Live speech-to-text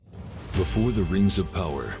Before the Rings of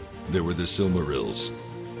Power, there were the Silmarils.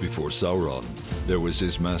 Before Sauron, there was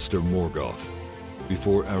his master Morgoth.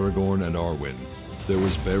 Before Aragorn and Arwen, there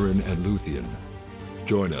was Beren and Luthien.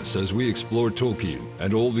 Join us as we explore Tolkien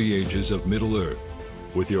and all the ages of Middle-earth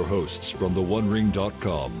with your hosts from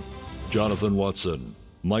theonering.com, Jonathan Watson,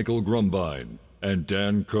 Michael Grumbine, and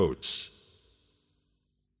Dan Coates.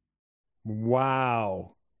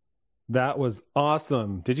 Wow. That was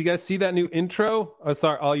awesome. Did you guys see that new intro? Oh,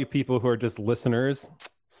 sorry, all you people who are just listeners.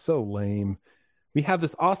 So lame. We have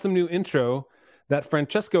this awesome new intro that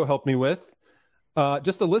Francesco helped me with.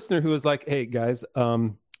 Just a listener who was like, hey, guys,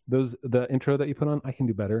 the intro that you put on, I can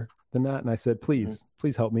do better than that. And I said, please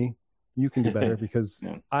help me. You can do better because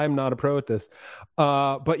I'm not a pro at this.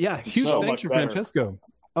 But yeah, huge thanks to Francesco.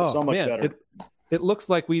 Oh, so much better. It looks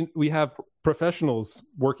like we have professionals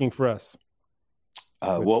working for us.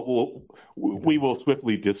 We will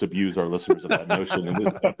swiftly disabuse our listeners of that notion in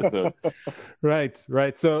this episode.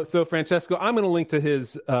 Right. So Francesco, I'm going to link to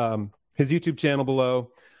his YouTube channel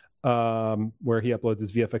below, where he uploads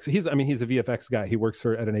his VFX. He's a VFX guy. He works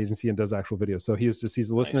at an agency and does actual videos. So he's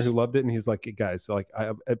a listener who loved it, and he's like, hey, guys, so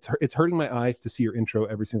it's hurting my eyes to see your intro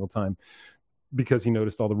every single time because he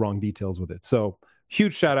noticed all the wrong details with it. So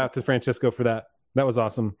huge shout out to Francesco for that. That was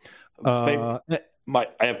awesome. I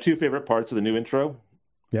have two favorite parts of the new intro.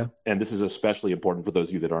 Yeah. And this is especially important for those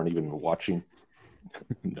of you that aren't even watching.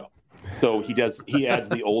 No. So he adds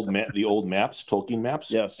the old maps, Tolkien maps.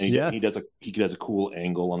 Yes. And he does a cool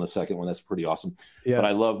angle on the second one. That's pretty awesome. Yeah. But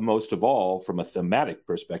I love most of all from a thematic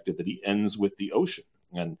perspective that he ends with the ocean.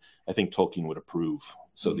 And I think Tolkien would approve.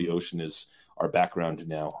 So the ocean is our background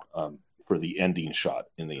now for the ending shot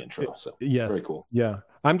in the intro. So yes. Very cool. Yeah.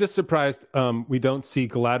 I'm just surprised we don't see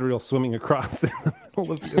Galadriel swimming across in the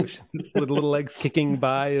middle of the ocean, with little legs kicking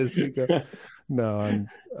by as we go. No, I'm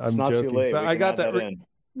not joking. Too late. So I got that in.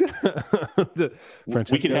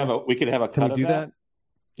 We could have a cut. Can we do that?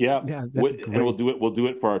 Yeah, and we'll do it. We'll do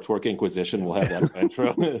it for our Twerk Inquisition. We'll have that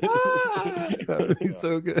intro. That would be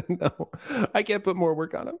so good. No, I can't put more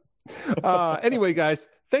work on him. Anyway, guys,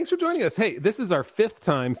 thanks for joining us. Hey, this is our 5th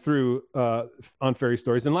time through on Fairy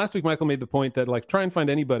Stories, and last week Michael made the point that try and find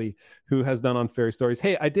anybody who has done on Fairy Stories.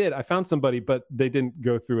 Hey, I found somebody, but they didn't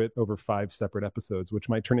go through it over 5 separate episodes, which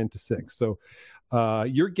might turn into 6. So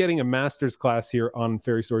you're getting a master's class here on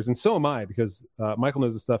Fairy Stories, and so am I, because Michael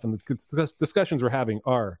knows the stuff, and the discussions we're having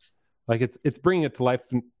are it's bringing it to life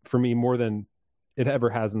for me more than it ever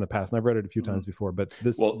has in the past. And I've read it a few times before, but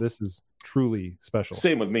this is truly special.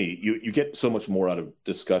 Same with me. You get so much more out of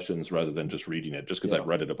discussions rather than just reading it. Just because I've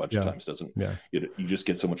read it a bunch of times doesn't. Yeah. You just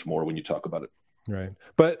get so much more when you talk about it. Right.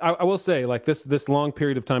 But I will say, this long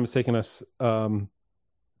period of time has taken us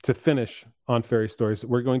to finish on Fairy Stories.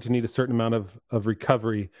 We're going to need a certain amount of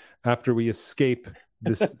recovery after we escape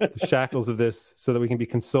the shackles of this, so that we can be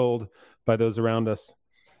consoled by those around us.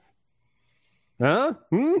 Huh?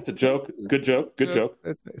 It's a joke. Good joke. Good joke.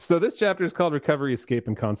 So this chapter is called Recovery, Escape,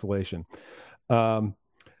 and Consolation. And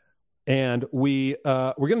we're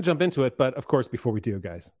going to jump into it. But of course, before we do,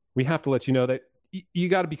 guys, we have to let you know that you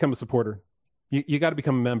got to become a supporter. You got to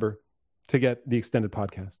become a member to get the extended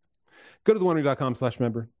podcast. Go to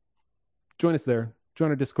theonering.com/member. Join us there. Join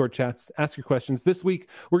our Discord chats. Ask your questions. This week,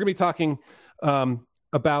 we're going to be talking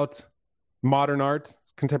about modern art,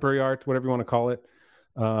 contemporary art, whatever you want to call it.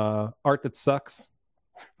 Art that sucks.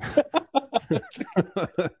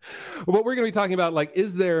 What we're going to be talking about,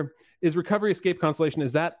 is recovery, escape, consolation,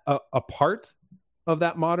 is that a part of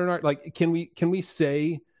that modern art? Can we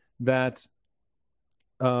say that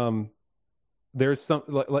there's some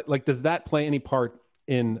does that play any part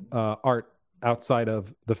in art outside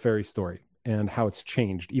of the fairy story and how it's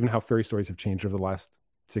changed, even how fairy stories have changed over the last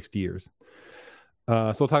 60 years?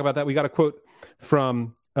 So we'll talk about that. We got a quote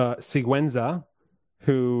from Siguenza,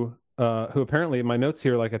 who apparently in my notes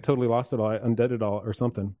here, I totally lost it all. I undid it all or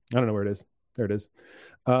something. I don't know where it is. There it is.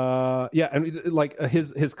 And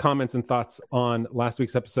his comments and thoughts on last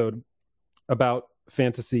week's episode about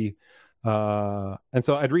fantasy. And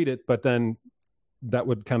so I'd read it, but then that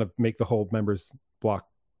would kind of make the whole members block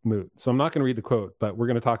moot. So I'm not going to read the quote, but we're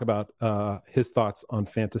going to talk about his thoughts on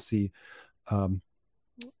fantasy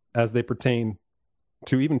as they pertain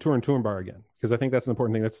to even Turin Turambar again, because I think that's an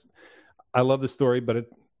important thing. I love the story, but it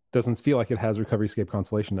doesn't feel like it has recovery, escape,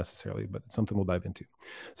 consolation necessarily, but it's something we'll dive into.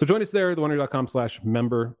 So join us there,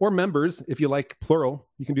 theonering.com/member, or members, if you like plural.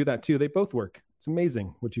 You can do that too. They both work. It's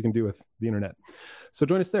amazing what you can do with the internet. So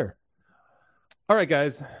join us there. All right,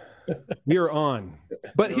 guys, we are on.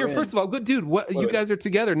 But here, first of all, good dude, you guys are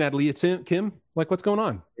together, Natalie, Kim. What's going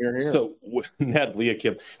on? You're here. So Natalie,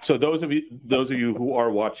 Kim. So those of you who are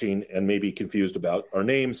watching and may be confused about our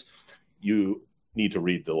names, you need to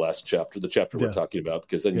read the last chapter, the chapter we're talking about,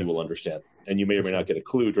 because then you will understand. And you may or may not get a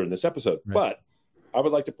clue during this episode. Right. But I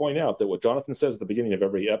would like to point out that what Jonathan says at the beginning of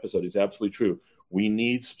every episode is absolutely true. We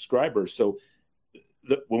need subscribers. So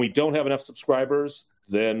when we don't have enough subscribers,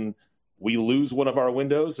 then we lose one of our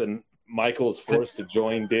windows, and Michael is forced to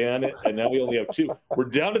join Dan, and now we only have 2. We're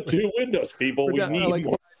down to 2 windows, people. We need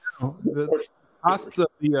more. The costs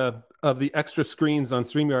of the extra screens on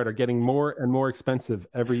StreamYard are getting more and more expensive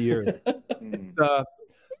every year. It's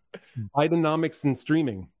Bidenomics and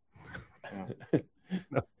streaming.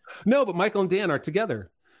 No, but Michael and Dan are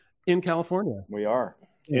together in California. We are.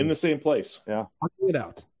 In the same place. Yeah. I'll get it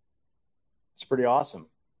out. It's pretty awesome.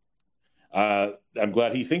 I'm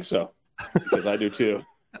glad he thinks so, because I do too.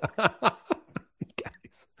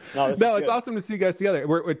 Guys. No, it's awesome to see you guys together.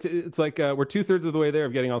 It's like we're 2/3 of the way there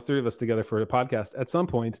of getting all 3 of us together for a podcast. At some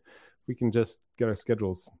point, we can just get our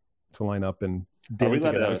schedules to line up and Dan are we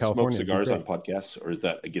allowed to smoke cigars on podcasts, or is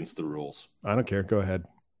that against the rules? I don't care. Go ahead.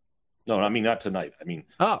 No, I mean not tonight. I mean,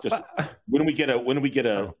 when we get a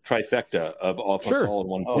trifecta of all of us all in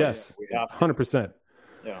one place. Yes, 100%.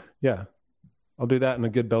 Yeah. I'll do that in a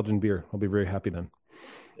good Belgian beer. I'll be very happy then.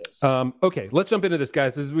 Yes. Okay, let's jump into this,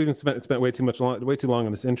 guys. We've spent way too long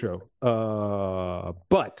on this intro.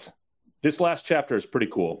 But this last chapter is pretty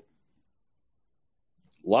cool.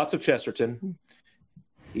 Lots of Chesterton.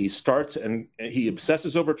 He starts and he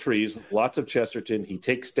obsesses over trees. Lots of Chesterton. He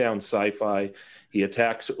takes down sci-fi. He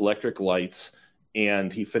attacks electric lights,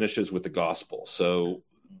 and he finishes with the gospel. So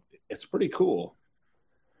it's pretty cool.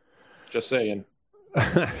 Just saying.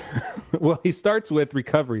 Well, he starts with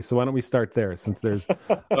recovery, so why don't we start there, since there's there's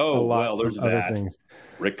other things.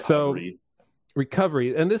 Recovery. So,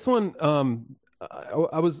 recovery, and this one,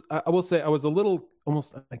 I will say I was a little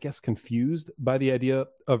almost, I guess, confused by the idea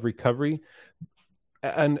of recovery,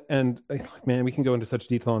 and man, we can go into such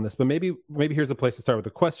detail on this, but maybe here's a place to start with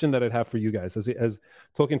the question that I'd have for you guys, as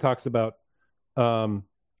Tolkien talks about.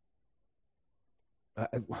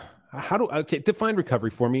 Define recovery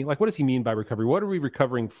for me. Like, what does he mean by recovery? What are we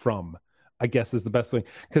recovering from? I guess is the best way,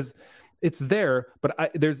 because it's there, but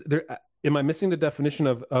am I missing the definition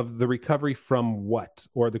of the recovery from what,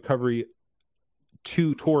 or the recovery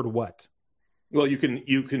toward what? Well, you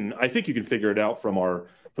can. I think you can figure it out from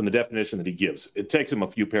the definition that he gives. It takes him a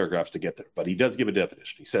few paragraphs to get there, but he does give a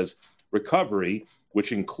definition. He says recovery,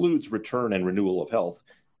 which includes return and renewal of health,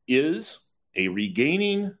 is a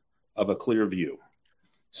regaining of a clear view.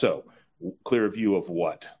 So, clear view of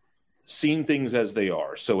what? Seeing things as they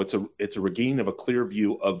are. So it's a regaining of a clear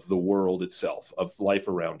view of the world itself, of life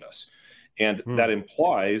around us. And that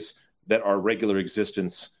implies that our regular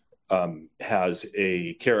existence has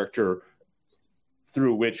a character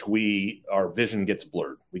through which our vision gets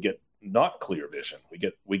blurred. We get not clear vision.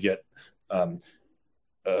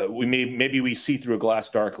 Maybe we see through a glass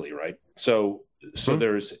darkly, right? So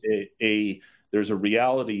there's the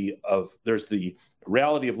reality of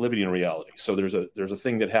living in reality. So there's a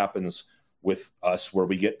thing that happens with us where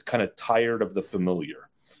we get kind of tired of the familiar,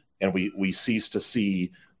 and we cease to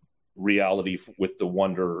see reality with the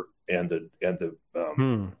wonder and the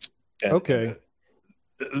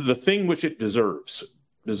thing which it deserves.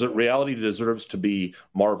 Reality deserves to be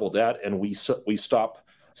marveled at, and we stop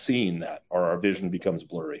seeing that, or our vision becomes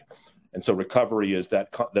blurry. And so recovery is that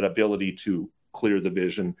ability to clear the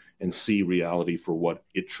vision and see reality for what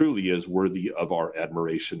it truly is, worthy of our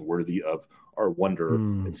admiration, worthy of our wonder,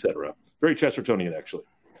 etc. Very Chestertonian, actually.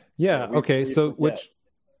 Yeah. Okay. So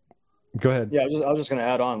go ahead. Yeah, I was just going to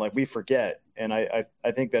add on, like, we forget, and I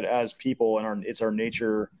think that as people, and it's our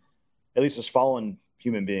nature, at least as fallen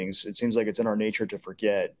human beings, it seems like it's in our nature to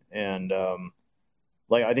forget. And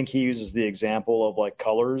like, I think he uses the example of like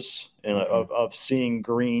colors and of seeing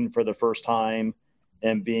green for the first time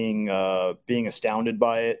and being astounded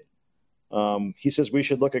by it. He says we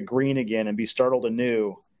should look at green again and be startled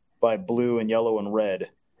anew by blue and yellow and red.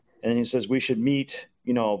 And he says we should meet,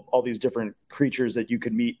 all these different creatures that you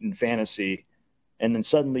could meet in fantasy, and then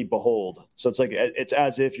suddenly behold. So it's like, it's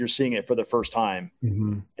as if you're seeing it for the first time.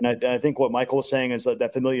 Mm-hmm. And I think what Michael was saying is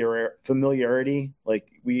that familiarity, like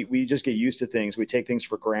we just get used to things. We take things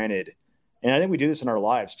for granted. And I think we do this in our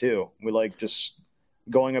lives too. We like just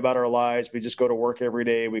going about our lives. We just go to work every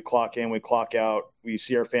day. We clock in, we clock out. We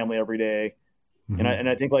see our family every day. Mm-hmm. And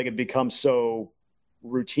I think like it becomes so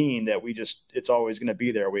routine that it's always going to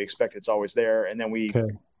be there. We expect it's always there. And then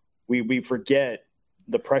we forget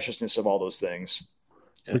the preciousness of all those things.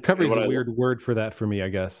 Recovery is a weird word for that for me, I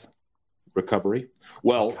guess. Recovery?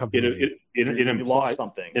 Well, it implies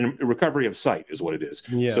something. In recovery of sight is what it is.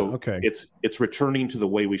 Yeah, so it's returning to the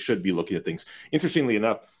way we should be looking at things. Interestingly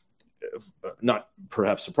enough, not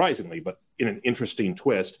perhaps surprisingly, but in an interesting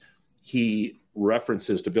twist, he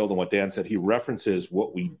references, to build on what Dan said, he references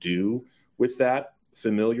what we do with that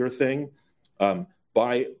familiar thing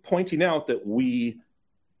by pointing out that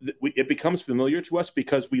it becomes familiar to us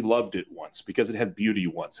because we loved it once, because it had beauty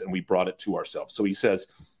once, and we brought it to ourselves. So he says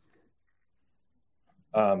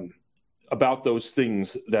about those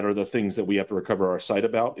things that are the things that we have to recover our sight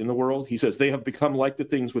about in the world. He says, they have become like the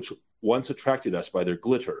things which once attracted us by their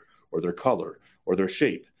glitter or their color or their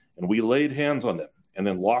shape, and we laid hands on them and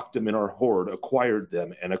then locked them in our hoard, acquired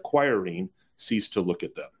them, and acquiring ceased to look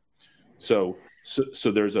at them. So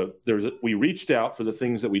we reached out for the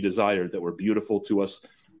things that we desired, that were beautiful to us,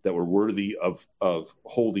 that were worthy of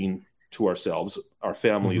holding to ourselves. Our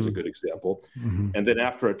family is a good example. And then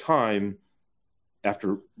after a time,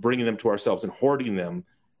 after bringing them to ourselves and hoarding them,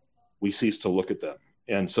 we cease to look at them.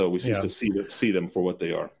 And so we cease to see them for what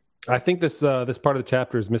they are. I think this part of the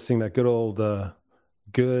chapter is missing that good old,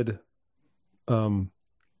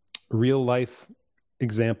 real life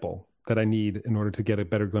example that I need in order to get a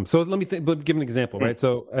better glimpse. So let me give an example, right?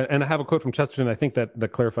 So, and I have a quote from Chesterton. I think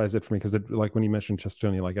that clarifies it for me, because like when you mentioned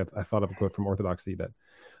Chesterton, like I thought of a quote from Orthodoxy that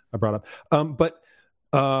I brought up. But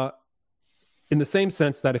in the same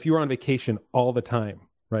sense that if you were on vacation all the time,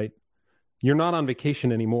 right, you're not on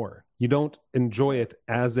vacation anymore. You don't enjoy it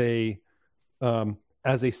as a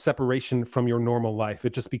separation from your normal life.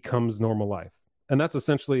 It just becomes normal life. And that's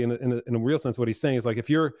essentially, in a real sense, what he's saying is, like,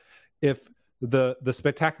 if the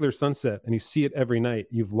spectacular sunset and you see it every night,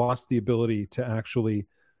 you've lost the ability to actually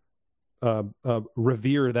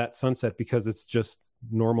revere that sunset, because it's just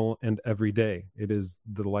normal and everyday. It is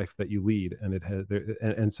the life that you lead, and it has,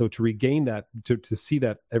 and so to regain that, to see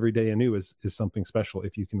that every day anew is something special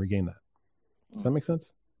if you can regain that. Does that make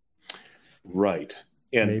sense? Right.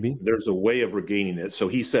 And maybe there's a way of regaining it. So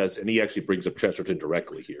he says, and he actually brings up Chesterton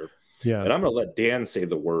directly here. Yeah. And I'm going to let Dan say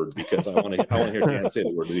the word, because I want to hear Dan say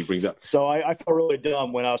the word that he brings up. So I felt really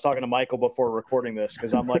dumb when I was talking to Michael before recording this,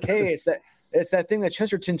 because I'm like, hey, it's that thing that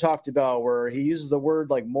Chesterton talked about where he uses the word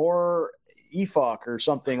like more ephok or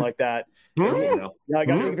something like that. Yeah, I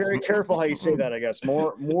got to be very careful how you say that, I guess.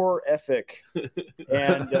 More ethic.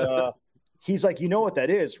 And he's like, you know what that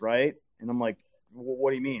is, right? And I'm like, what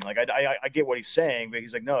do you mean? Like, I get what he's saying, but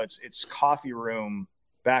he's like, no, it's coffee room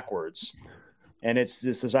backwards. And it's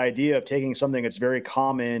this idea of taking something that's very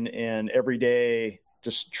common and everyday,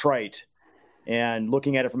 just trite, and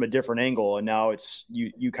looking at it from a different angle. And now it's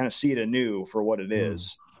you kind of see it anew for what it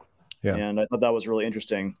is. Yeah. And I thought that was really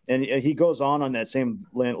interesting. And he goes on that same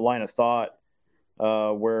line of thought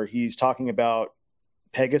where he's talking about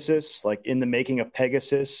Pegasus. Like, in the making of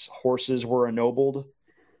Pegasus, horses were ennobled.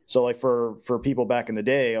 So like for people back in the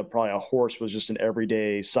day, probably a horse was just an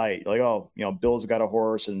everyday sight. Like, oh, Bill's got a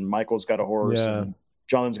horse and Michael's got a horse and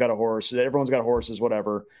Jonathan's got a horse. Everyone's got horses,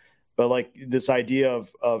 whatever. But like this idea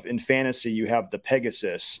of in fantasy, you have the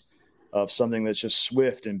Pegasus of something that's just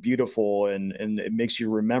swift and beautiful, and it makes you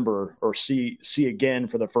remember or see again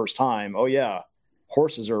for the first time. Oh yeah,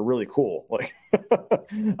 horses are really cool. Like, I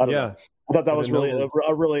don't know. I thought that was really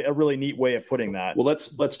a really neat way of putting that. Well,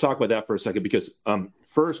 let's talk about that for a second, because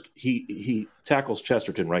first he tackles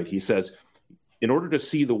Chesterton, right? He says, in order to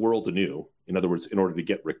see the world anew, in other words, in order to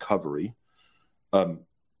get recovery,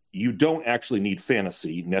 you don't actually need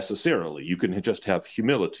fantasy necessarily. You can just have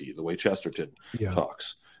humility, the way Chesterton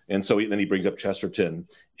talks. And so then he brings up Chesterton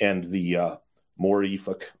and the more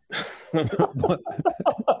ephok.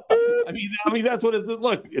 I mean that's what it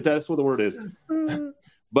look. That's what the word is.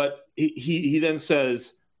 But he then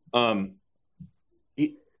says, but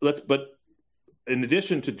in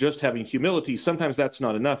addition to just having humility, sometimes that's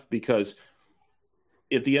not enough, because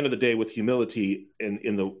at the end of the day, with humility and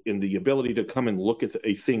in the ability to come and look at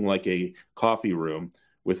a thing like a coffee room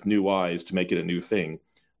with new eyes to make it a new thing,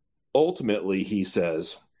 ultimately he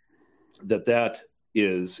says that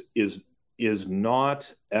is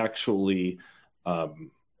not actually.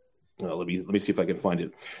 Let me see if I can find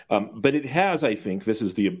it. But it has, I think, this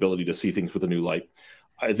is the ability to see things with a new light.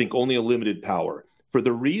 I think only a limited power. For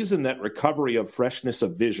the reason that recovery of freshness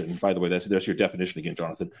of vision, by the way, there's your definition again,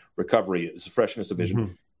 Jonathan. Recovery is freshness of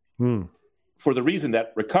vision. Mm-hmm. For the reason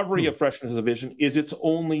that recovery of freshness of vision is its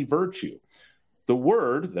only virtue. The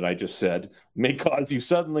word that I just said may cause you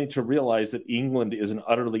suddenly to realize that England is an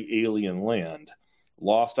utterly alien land,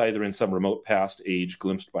 lost either in some remote past age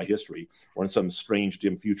glimpsed by history, or in some strange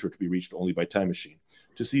dim future to be reached only by time machine,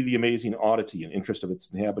 to see the amazing oddity and interest of its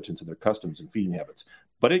inhabitants and their customs and feeding habits.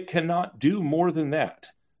 But it cannot do more than that.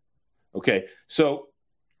 Okay, so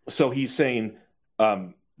he's saying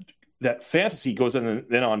that fantasy goes on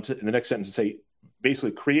then on to in the next sentence to say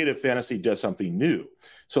basically creative fantasy does something new.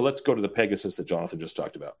 So let's go to the Pegasus that Jonathan just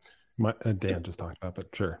talked about. Dan just talked about,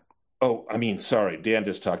 but sure. Oh, I mean, sorry, Dan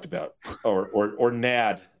just talked about, or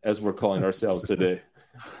NAD, as we're calling ourselves today.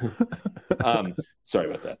 Sorry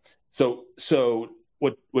about that. So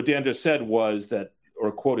what Dan just said was that,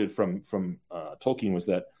 or quoted from Tolkien, was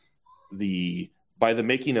that by the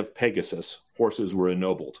making of Pegasus, horses were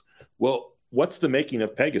ennobled. Well, what's the making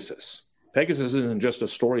of Pegasus? Pegasus isn't just a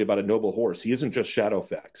story about a noble horse. He isn't just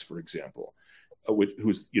Shadowfax, for example,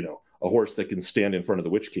 who's a horse that can stand in front of the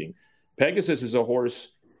Witch King. Pegasus is a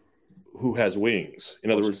horse who has wings.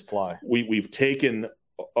 In other words, fly. We've taken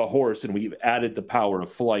a horse and we've added the power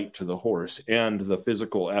of flight to the horse and the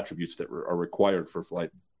physical attributes that are required for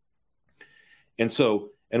flight.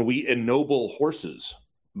 And we ennoble horses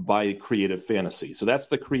by creative fantasy. So that's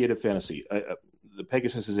the creative fantasy. The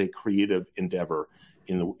Pegasus is a creative endeavor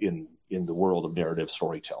in the world of narrative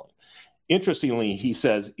storytelling. Interestingly, he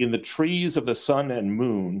says, in the trees of the sun and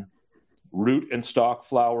moon, root and stalk,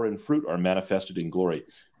 flower and fruit are manifested in glory.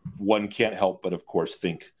 One can't help but, of course,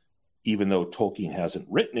 think, even though Tolkien hasn't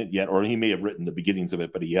written it yet, or he may have written the beginnings of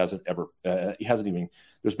it, but he hasn't even,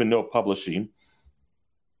 there's been no publishing.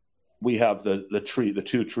 We have the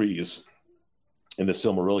two trees in the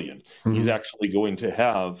Silmarillion. Mm-hmm. He's actually going to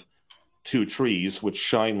have two trees which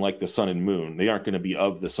shine like the sun and moon. They aren't going to be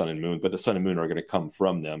of the sun and moon, but the sun and moon are going to come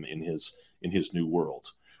from them in his new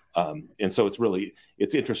world. And so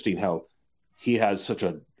it's interesting how he has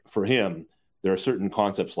for him, there are certain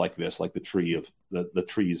concepts like this, like the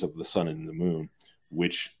trees of the sun and the moon,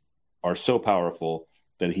 which are so powerful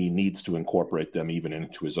that he needs to incorporate them even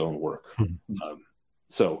into his own work.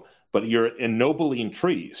 Mm-hmm. But you're ennobling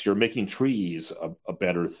trees. You're making trees a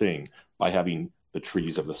better thing by having the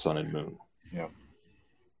trees of the sun and moon. Yeah.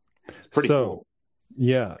 It's pretty cool.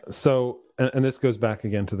 Yeah. So, and this goes back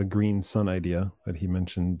again to the green sun idea that he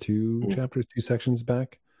mentioned two sections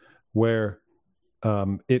back, where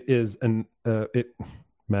it is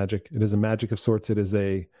magic. It is a magic of sorts. It is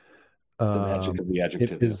the magic of the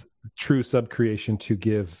adjective. It is true subcreation to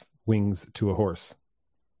give wings to a horse,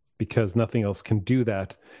 because nothing else can do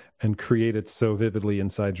that and create it so vividly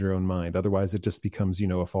inside your own mind. Otherwise, it just becomes,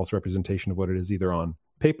 a false representation of what it is, either on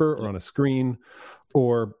paper or on a screen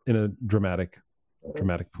or in a dramatic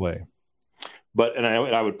play. But, and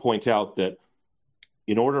I would point out that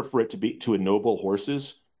in order for it to ennoble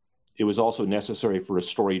horses, it was also necessary for a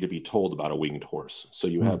story to be told about a winged horse. So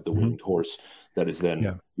you have the winged horse that is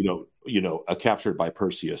then, captured by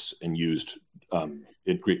Perseus and used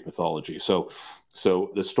in Greek mythology. So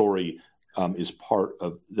the story is part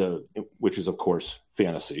of which is of course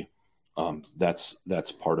fantasy. That's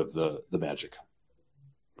part of the magic.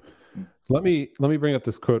 Let me bring up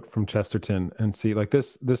this quote from Chesterton and see, like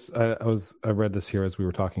this. I read this here as we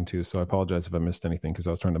were talking to, so I apologize if I missed anything, because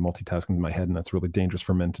I was trying to multitask in my head, and that's really dangerous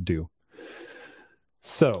for men to do.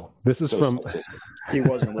 So this is from. He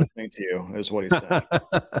wasn't listening to you, is what he said.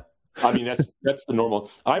 I mean, that's the normal.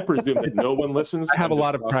 I presume that no one listens. I have a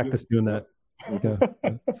lot of practice doing that.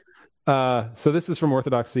 Yeah. So this is from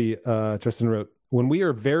Orthodoxy. Chesterton wrote, "When we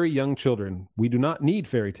are very young children, we do not need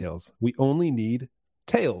fairy tales. We only need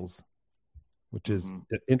tales," which is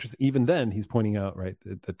interesting. Even then, he's pointing out, right,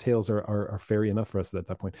 the tales are fairy enough for us at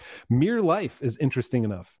that point. Mere life is interesting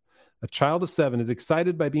enough. A child of 7 is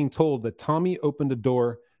excited by being told that Tommy opened a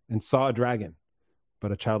door and saw a dragon,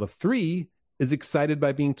 but a child of 3 is excited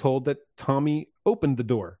by being told that Tommy opened the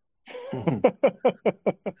door.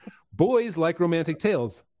 Boys like romantic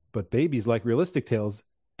tales, but babies like realistic tales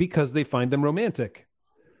because they find them romantic.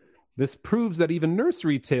 This proves that even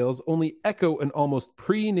nursery tales only echo an almost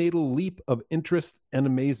prenatal leap of interest and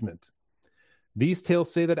amazement. These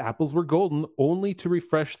tales say that apples were golden only to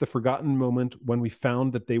refresh the forgotten moment when we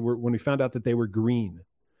found out that they were green.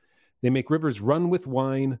 They make rivers run with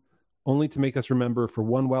wine only to make us remember for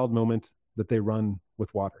one wild moment that they run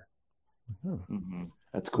with water. Mm-hmm.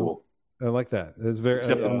 That's cool. I like that. It's very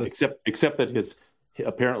except that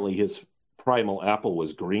apparently his primal apple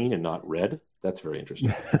was green and not red. That's very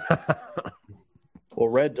interesting. Well,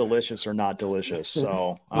 red delicious or not delicious.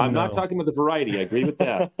 So I'm not talking about the variety. I agree with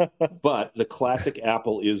that. But the classic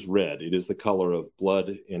apple is red. It is the color of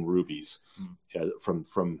blood and rubies, from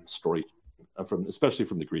especially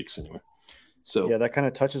from the Greeks anyway. So yeah, that kind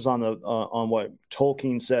of touches on on what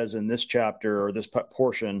Tolkien says in this chapter, or this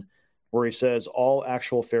portion, where he says all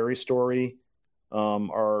actual fairy story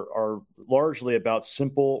are largely about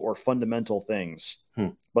simple or fundamental things,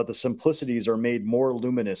 but the simplicities are made more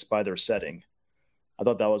luminous by their setting. I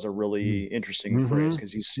thought that was a really interesting phrase,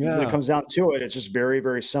 because when it comes down to it, it's just very,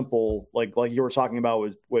 very simple. Like you were talking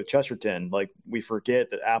about with Chesterton, like we forget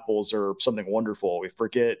that apples are something wonderful. We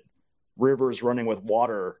forget rivers running with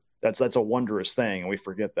water. That's a wondrous thing, and we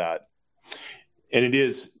forget that. And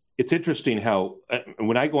it's interesting how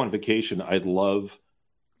when I go on vacation, I love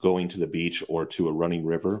going to the beach or to a running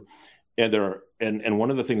river. And one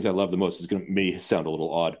of the things I love the most may sound a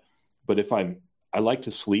little odd, but I like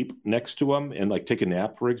to sleep next to them and like take a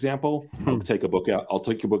nap, for example. I'll take a book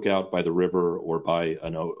out by the river or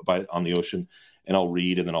on the ocean, and I'll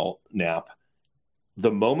read and then I'll nap.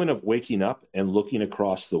 The moment of waking up and looking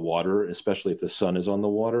across the water, especially if the sun is on the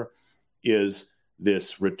water, is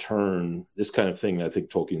this return, this kind of thing I think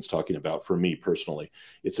Tolkien's talking about for me personally.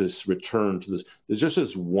 It's this return to this. There's just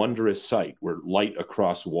this wondrous sight where light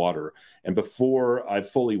across water. And before I've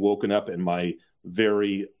fully woken up and my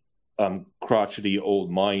very crotchety old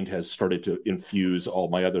mind has started to infuse all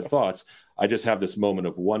my other thoughts, I just have this moment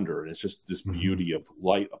of wonder, and it's just this beauty of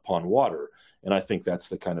light upon water. And I think that's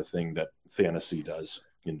the kind of thing that fantasy does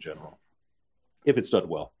in general, if it's done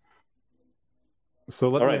well. So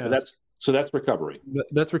that's recovery.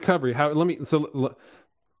 That's recovery. Let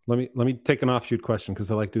me take an offshoot question, because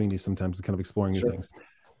I like doing these sometimes, kind of exploring new things.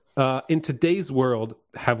 In today's world,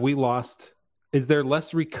 have we lost? Is there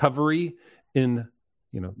less recovery in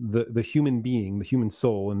the human being, the human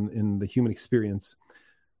soul, and in the human experience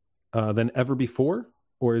than ever before?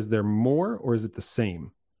 Or is there more, or is it the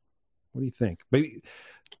same? What do you think? Maybe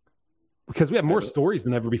because we have more stories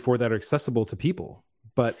than ever before that are accessible to people.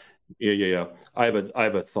 But yeah. I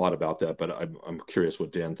have a thought about that, but I'm curious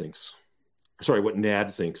what Dan thinks. Sorry, what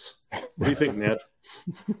Nad thinks. What do you think, Nad?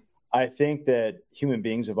 I think that human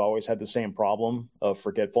beings have always had the same problem of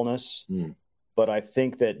forgetfulness, but I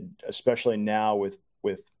think that especially now with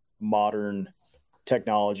modern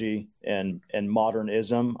technology and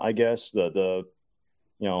modernism, I guess the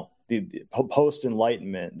post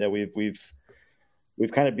Enlightenment, that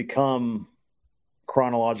we've kind of become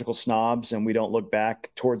chronological snobs, and we don't look back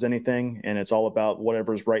towards anything, and it's all about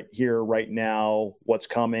whatever's right here, right now, what's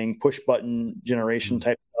coming, push button generation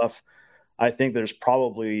type stuff. I think there's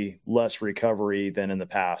probably less recovery than in the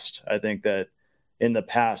past. I think that in the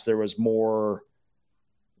past there was more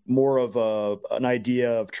of an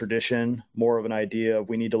idea of tradition, more of an idea of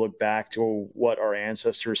we need to look back to what our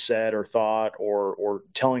ancestors said or thought, or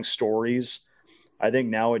telling stories. I think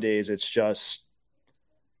nowadays it's just,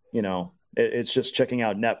 it's just checking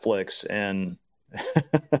out Netflix and,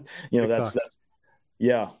 that's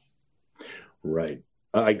yeah. Right.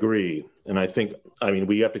 I agree. And I think,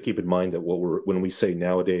 we have to keep in mind that when we say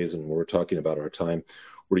nowadays and when we're talking about our time,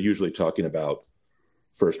 we're usually talking about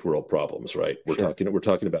first world problems, right? We're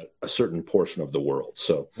talking about a certain portion of the world.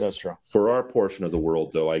 So that's true. For our portion of the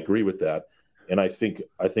world, though, I agree with that. And I think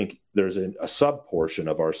there's a sub portion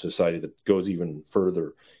of our society that goes even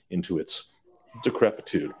further into its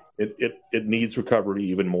decrepitude. It needs recovery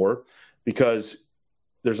even more, because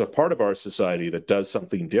there's a part of our society that does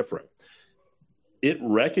something different. It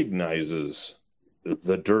recognizes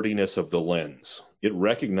the dirtiness of the lens. It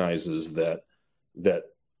recognizes that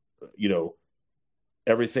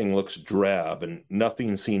everything looks drab and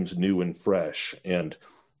nothing seems new and fresh, and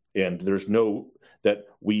there's that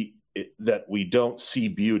we don't see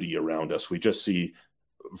beauty around us. We just see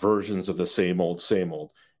versions of the same old,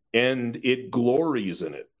 and it glories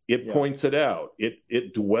in it. It points it out.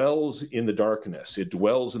 It dwells in the darkness. It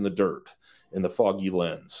dwells in the dirt, in the foggy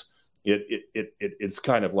lens. It's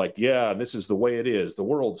kind of like, this is the way it is. The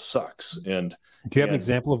world sucks. And do you have an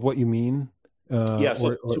example of what you mean?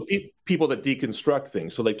 So people that deconstruct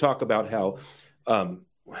things. So they talk about how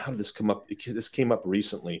did this come up? This came up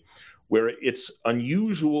recently, where it's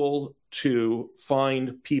unusual to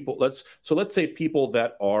find people. Let's say people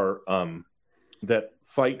that are that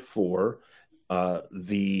fight for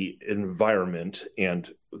the environment and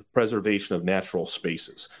preservation of natural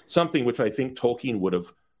spaces. Something which I think Tolkien would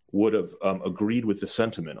have agreed with the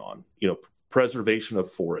sentiment on. Preservation of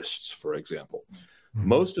forests, for example. Mm-hmm.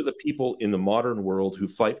 Most of the people in the modern world who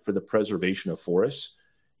fight for the preservation of forests,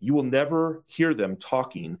 you will never hear them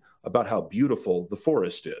talking about how beautiful the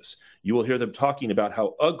forest is. You will hear them talking about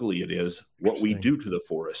how ugly it is, what we do to the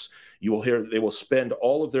forest. You will hear they will spend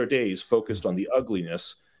all of their days focused on the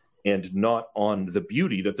ugliness and not on the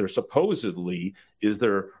beauty that they're supposedly is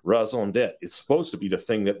their raison d'etre. It's supposed to be the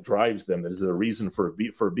thing that drives them, that is the reason for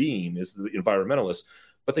being, is the environmentalists.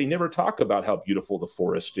 But they never talk about how beautiful the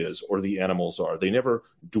forest is or the animals are. They never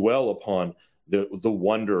dwell upon the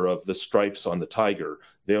wonder of the stripes on the tiger.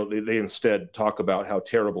 They instead talk about how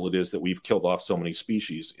terrible it is that we've killed off so many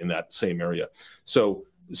species in that same area. So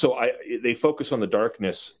they focus on the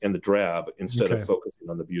darkness and the drab instead of focusing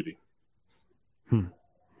on the beauty.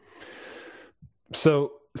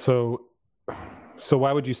 So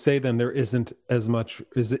why would you say then there isn't as much?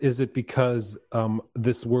 Is it because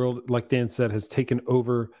this world, like Dan said, has taken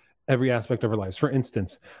over every aspect of our lives? For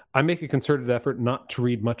instance, I make a concerted effort not to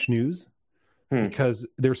read much news because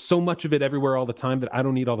there's so much of it everywhere all the time that I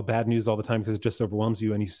don't need all the bad news all the time, because it just overwhelms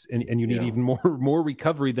you, and you need even more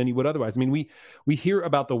recovery than you would otherwise. I mean, we hear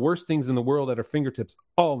about the worst things in the world at our fingertips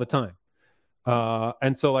all the time.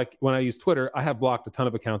 And so, like, when I use Twitter, I have blocked a ton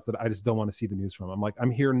of accounts that I just don't want to see the news from. I'm like,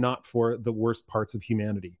 I'm here not for the worst parts of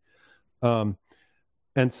humanity. And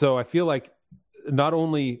so I feel like not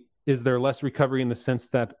only is there less recovery in the sense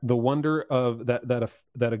that the wonder of that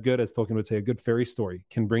a good, as Tolkien would say, a good fairy story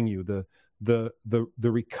can bring you, the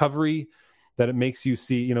recovery that it makes you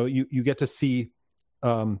see. You get to see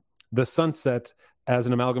the sunset as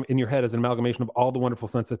an amalgam in your head, as an amalgamation of all the wonderful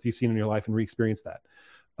sunsets you've seen in your life, and re-experience that.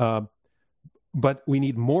 But we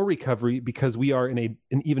need more recovery because we are in an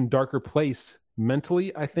even darker place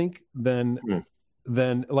mentally, I think, than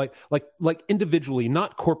like individually,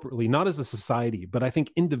 not corporately, not as a society, but I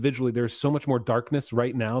think individually there's so much more darkness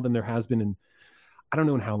right now than there has been in, I don't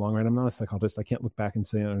know in how long, right? I'm not a psychologist. I can't look back and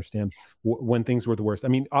say I understand when things were the worst. I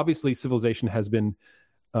mean, obviously civilization has been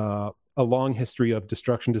a long history of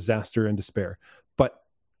destruction, disaster, and despair. But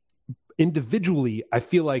individually, I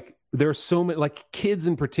feel like there's so many, like kids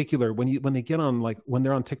in particular, when they get on, like when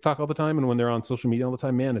they're on TikTok all the time and when they're on social media all the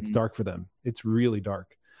time, man, it's dark for them. It's really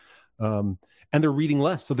dark. And they're reading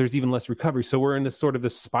less, so there's even less recovery. So we're in this sort of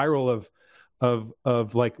this spiral of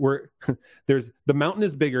like, there's the mountain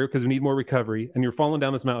is bigger because we need more recovery, and you're falling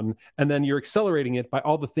down this mountain, and then you're accelerating it by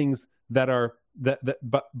all the things that are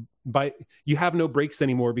but you have no breaks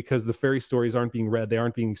anymore because the fairy stories aren't being read, they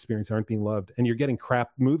aren't being experienced, aren't being loved, and you're getting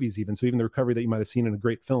crap movies even. So even the recovery that you might have seen in a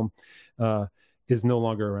great film is no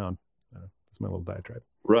longer around. That's my little diatribe.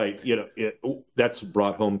 Right. That's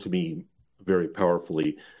brought home to me very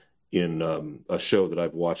powerfully in a show that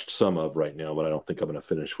I've watched some of right now, but I don't think I'm going to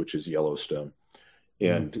finish, which is Yellowstone.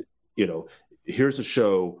 And, here's a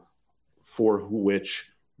show for which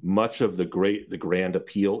much of the grand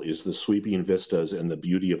appeal is the sweeping vistas and the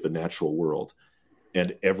beauty of the natural world.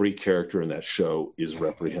 And every character in that show is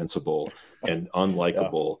reprehensible and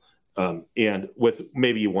unlikable. And with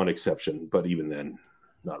maybe one exception, but even then,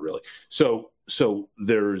 not really. So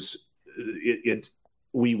there's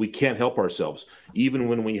we can't help ourselves. Even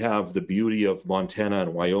when we have the beauty of Montana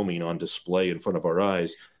and Wyoming on display in front of our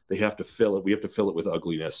eyes, we have to fill it with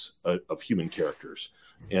ugliness of human characters.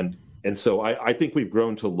 And so I think we've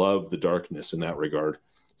grown to love the darkness in that regard.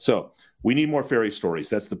 So we need more fairy stories.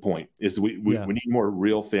 That's the point, is we need more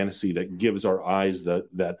real fantasy that gives our eyes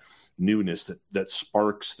that newness, that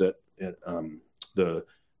sparks the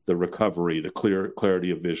recovery, the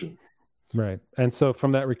clarity of vision. Right. And so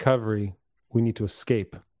from that recovery, we need to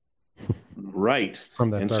escape. Right. From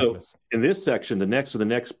that darkness. So in this section, the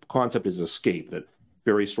next concept is escape, that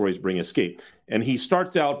fairy stories bring escape. And he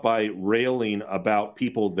starts out by railing about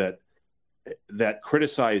people that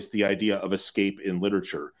criticize the idea of escape in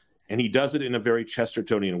literature. And he does it in a very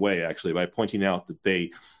Chestertonian way, actually, by pointing out that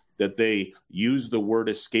they use the word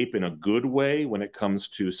escape in a good way when it comes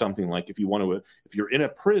to something like if you're in a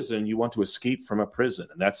prison, you want to escape from a prison,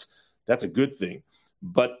 and that's a good thing.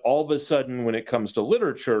 But all of a sudden, when it comes to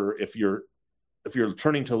literature, if you're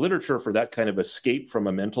turning to literature for that kind of escape from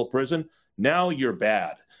a mental prison, now you're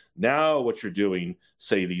bad. Now what you're doing,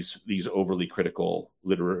 say these overly critical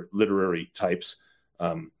literary types,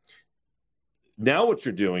 now what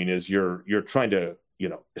you're doing is you're trying to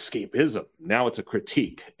escapism. Now it's a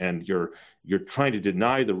critique, and you're trying to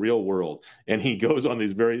deny the real world. And he goes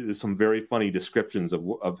on some very funny descriptions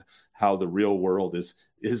of how the real world is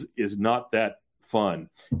not that fun,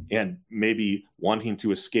 and maybe wanting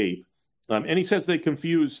to escape. And he says they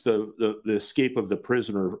confuse the escape of the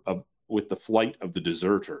prisoner with the flight of the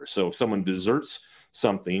deserter. So if someone deserts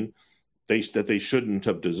something that they shouldn't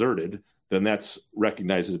have deserted, then that's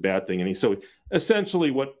recognized as a bad thing. And so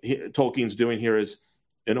essentially what Tolkien's doing here is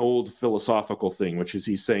an old philosophical thing, which is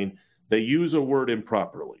he's saying they use a word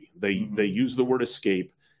improperly. They use the word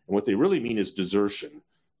escape, and what they really mean is desertion.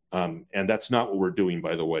 And that's not what we're doing,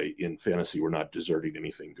 by the way. In fantasy, we're not deserting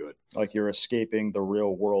anything good. Like you're escaping the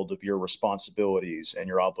real world of your responsibilities and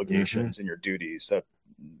your obligations and your duties.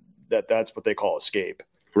 That's what they call escape.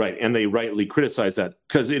 Right. And they rightly criticize that,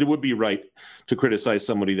 because it would be right to criticize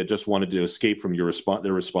somebody that just wanted to escape from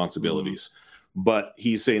their responsibilities. But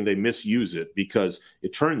he's saying they misuse it, because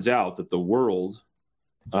it turns out that the world,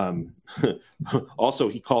 also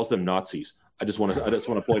he calls them Nazis. I just want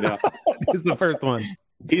to point out. This is the first one.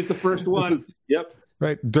 He's the first one. Yep.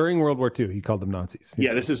 Right. During World War II, he called them Nazis.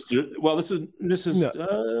 Yeah, this is 37.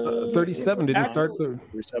 Didn't he start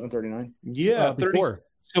 37, 39? Yeah, before.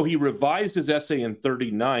 So he revised his essay in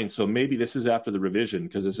 39. So maybe this is after the revision,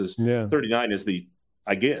 because this is 39 is the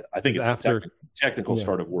I think it's after the technical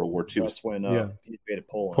start of World War II. That's when he invaded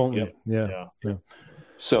Poland. Yeah.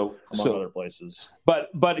 So among other places.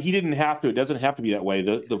 But he didn't have to. It doesn't have to be that way.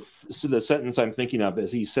 The sentence I'm thinking of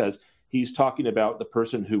is he says he's talking about the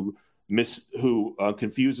person who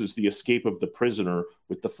confuses the escape of the prisoner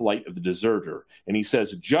with the flight of the deserter. And he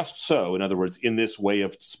says, just so, in other words, in this way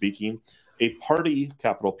of speaking, a party,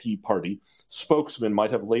 capital P party, spokesman might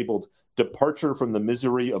have labeled departure from the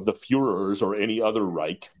misery of the Führers or any other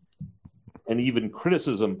Reich, and even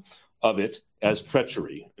criticism of it as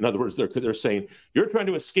treachery. In other words, they're saying, you're trying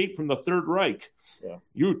to escape from the Third Reich. Yeah.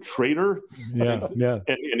 You traitor. Yeah.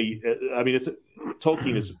 And he,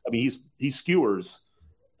 Tolkien is, he skewers.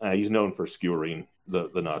 He's known for skewering the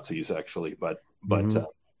Nazis, actually, but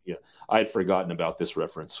I had forgotten about this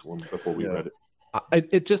reference before we read it.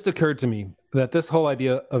 It just occurred to me that this whole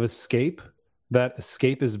idea of escape, that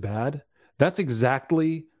escape is bad, that's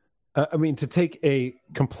exactly, to take a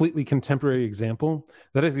completely contemporary example,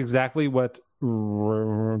 that is exactly what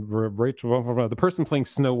Rachel, the person playing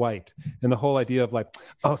Snow White, and the whole idea of like,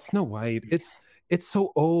 oh, Snow White, it's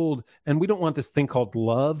so old, and we don't want this thing called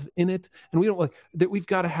love in it, and we don't like that. We've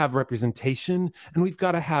got to have representation, and we've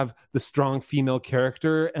got to have the strong female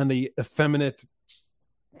character and the effeminate,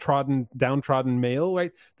 downtrodden male.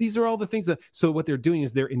 Right? These are all the things that. So what they're doing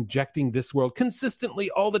is they're injecting this world consistently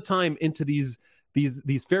all the time into these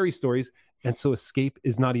fairy stories, and so escape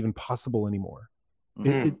is not even possible anymore.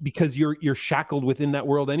 Because you're shackled within that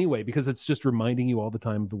world anyway, because it's just reminding you all the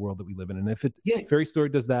time of the world that we live in. And if fairy story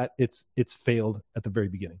does that, it's failed at the very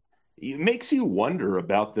beginning. It makes you wonder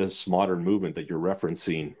about this modern movement that you're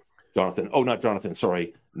referencing, Jonathan. Oh, not Jonathan.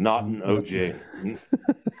 Sorry, not an OJ.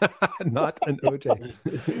 Not an OJ.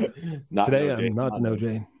 Today an OJ. I'm not an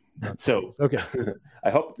OJ. So okay, I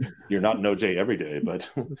hope you're not an OJ every day, but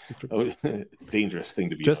it's a dangerous thing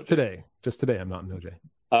to be. Just today, I'm not an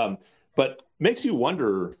OJ. But makes you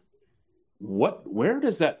wonder, where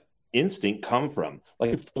does that instinct come from?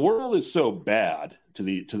 Like, if the world is so bad to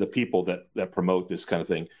the people that promote this kind of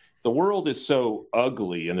thing, the world is so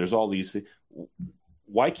ugly, and there's all these things,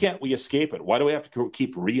 why can't we escape it? Why do we have to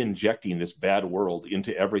keep re-injecting this bad world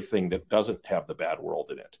into everything that doesn't have the bad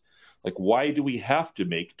world in it? Like, why do we have to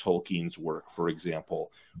make Tolkien's work, for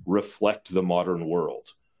example, reflect the modern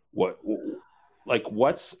world?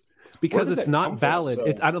 Because it's not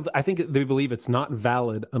valid. I think they believe it's not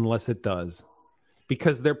valid unless it does,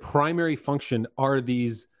 because their primary function are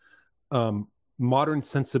these modern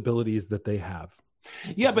sensibilities that they have.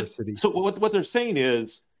 Yeah, but so what they're saying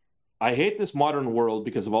is, I hate this modern world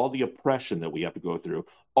because of all the oppression that we have to go through.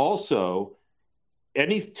 Also,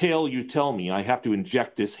 any tale you tell me, I have to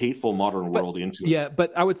inject this hateful modern world into it. Yeah,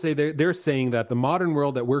 but I would say they're saying that the modern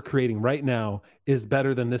world that we're creating right now is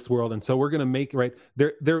better than this world, and so we're going to make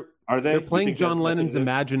They're playing John Lennon's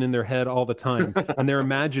Imagine in their head all the time, and they're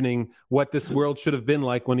imagining what this world should have been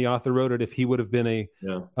like when the author wrote it, if he would have been an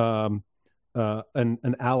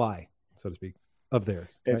ally, so to speak, of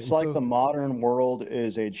theirs. It's like the modern world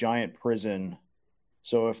is a giant prison.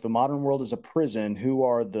 So if the modern world is a prison, who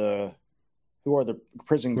are the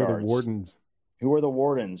prison guards? Who are the wardens? Who are the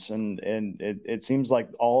wardens? And it seems like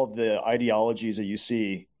all of the ideologies that you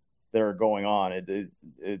see that are going on,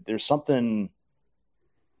 there's something.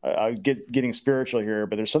 I'm getting spiritual here,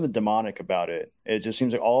 but there's something demonic about it. It just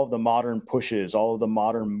seems like all of the modern pushes, all of the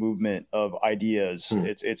modern movement of ideas,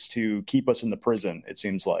 it's to keep us in the prison. It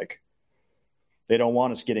seems like they don't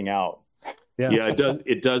want us getting out. Yeah,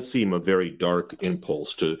 it does seem a very dark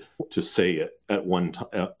impulse to say it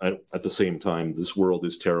at the same time. This world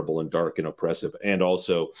is terrible and dark and oppressive, and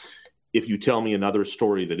also, if you tell me another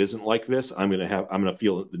story that isn't like this, I'm gonna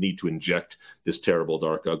feel the need to inject this terrible,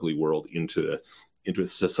 dark, ugly world into to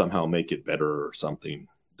somehow make it better or something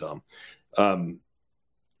dumb.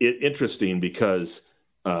 Interesting because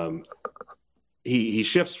he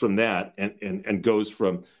shifts from that and goes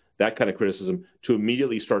from that kind of criticism to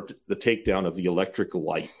immediately start the takedown of the electric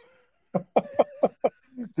light.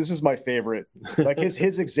 This is my favorite. Like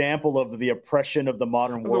his example of the oppression of the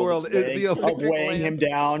modern world is weighing him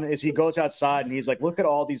down as he goes outside and he's like, look at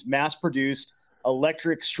all these mass-produced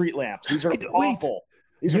electric street lamps. These are awful.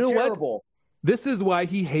 These are terrible. What? This is why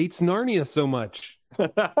he hates Narnia so much.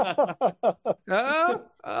 Wait a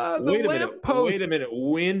minute.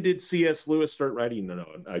 When did C.S. Lewis start writing? No,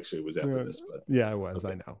 actually, it was after this. But yeah, it was.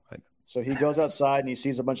 Okay. I know. So he goes outside and he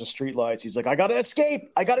sees a bunch of streetlights. He's like, I got to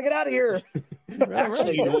escape. I got to get out of here.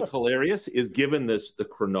 Actually, you know what's hilarious is given the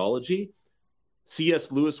chronology,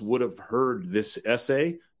 C.S. Lewis would have heard this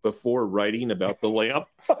essay before writing about the lamp.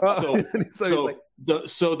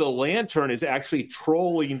 So the lantern is actually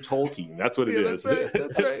trolling Tolkien. That's what it is.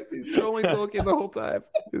 That's right. He's trolling Tolkien the whole time.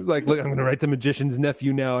 He's like, look, I'm going to write The Magician's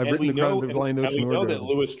Nephew now. I've written The Crown of the Blind Oaks. And we know that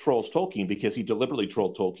Lewis trolls Tolkien because he deliberately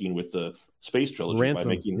trolled Tolkien with the Space Trilogy by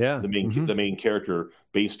making the main character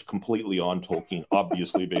based completely on Tolkien,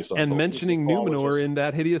 obviously based on and Tolkien. mentioning Numenor in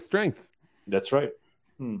That Hideous Strength. That's right.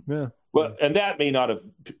 Yeah. Well, and that may not have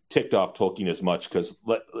ticked off Tolkien as much because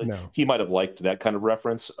he might have liked that kind of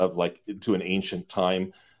reference of like to an ancient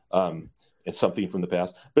time. It's something from the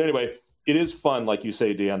past. But anyway, it is fun, like you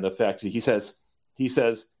say, Dan, the fact that he says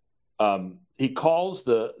he calls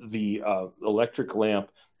the electric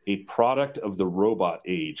lamp a product of the robot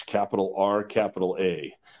age, capital R, capital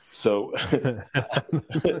A. So and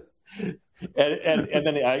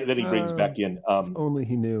then he brings back in if only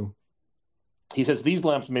he knew. He says these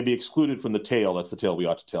lamps may be excluded from the tale, that's the tale we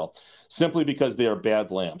ought to tell, simply because they are bad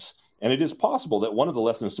lamps. And it is possible that one of the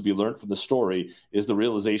lessons to be learned from the story is the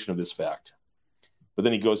realization of this fact. But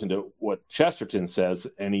then he goes into what Chesterton says,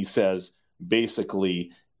 and he says,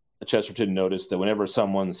 basically, Chesterton noticed that whenever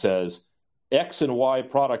someone says X and Y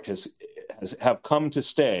product have come to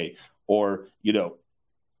stay, or, you know,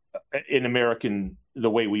 in American, the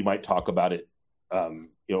way we might talk about it,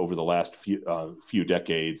 over the last few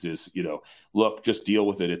decades is, look, just deal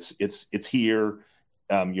with it. It's here.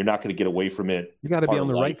 You're not going to get away from it. You got to be on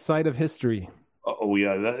the right side of history. Oh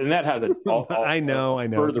yeah, and that has I know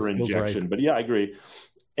further injection. Right. But yeah, I agree.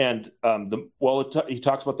 And he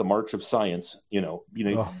talks about the march of science.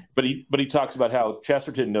 But he talks about how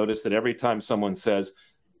Chesterton noticed that every time someone says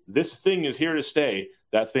this thing is here to stay,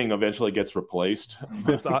 that thing eventually gets replaced.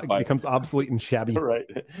 It becomes obsolete and shabby. Right.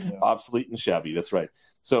 Yeah. Obsolete and shabby. That's right.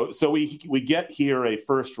 So we get here a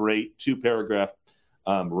first-rate 2-paragraph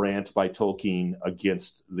rant by Tolkien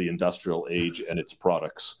against the industrial age and its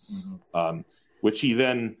products, which he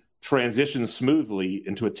then transitions smoothly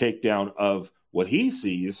into a takedown of what he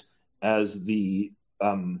sees as the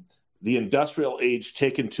industrial age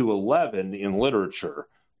taken to 11 in literature,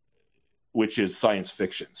 which is science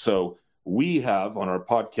fiction. So we have on our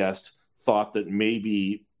podcast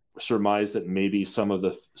surmised that maybe some of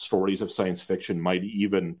the stories of science fiction might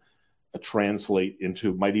even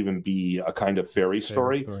might even be a kind of fairy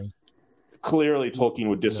story. Clearly, Tolkien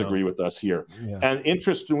would disagree with us here. Yeah. And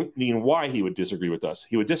interesting why he would disagree with us.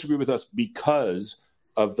 He would disagree with us because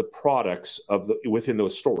of the products within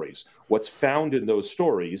those stories. What's found in those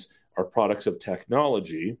stories are products of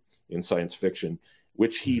technology in science fiction,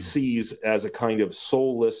 which he sees as a kind of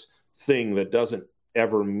soulless thing that doesn't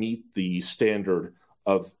ever meet the standard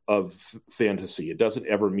of fantasy. It doesn't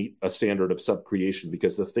ever meet a standard of subcreation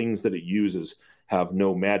because the things that it uses have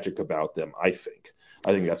no magic about them. I think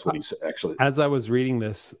that's what he's actually. As I was reading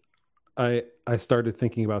this, I started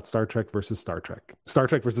thinking about Star Trek versus Star Trek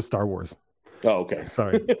versus Star Wars. Oh, okay.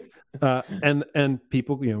 Sorry. And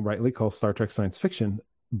people, rightly call Star Trek science fiction,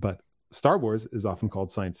 but Star Wars is often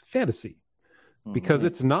called science fantasy because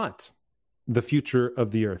it's not the future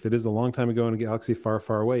of the Earth. It is a long time ago in a galaxy far,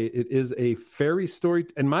 far away. It is a fairy story.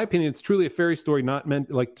 In my opinion, it's truly a fairy story, not meant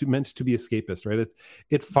to be escapist, right?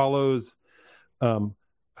 It follows. I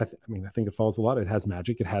think it follows a lot. It has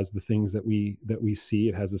magic. It has the things that we see.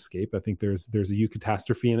 It has escape. I think there's a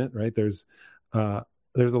eucatastrophe in it, right? There's a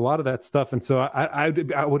lot of that stuff. And so I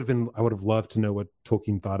would have loved to know what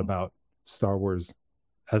Tolkien thought about Star Wars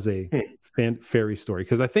as a fairy story,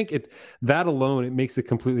 because I think that alone, it makes it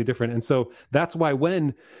completely different. And so that's why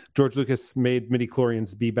when George Lucas made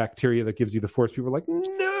midichlorians be bacteria that gives you the Force, people were like,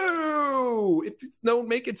 no, don't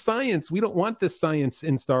make it science. We don't want this science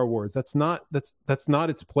in Star Wars. That's not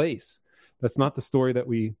its place. That's not the story that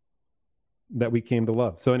we came to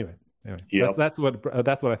love. So anyway, yep. that's what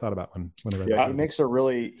I thought about when I read that. He makes a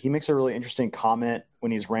really interesting comment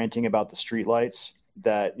when he's ranting about the streetlights.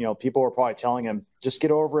 That people were probably telling him, just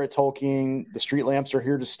get over it, Tolkien. The street lamps are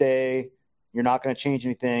here to stay. You're not going to change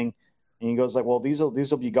anything. And he goes like, well, these will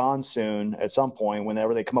be gone soon at some point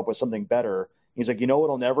whenever they come up with something better. He's like,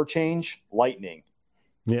 what'll never change? Lightning.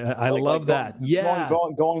 Yeah, I love that.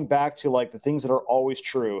 Going back to like the things that are always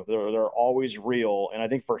true, they're always real. And I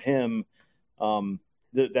think for him,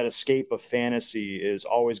 that escape of fantasy is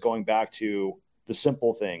always going back to the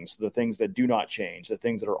simple things, the things that do not change, the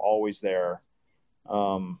things that are always there.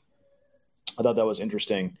 I thought that was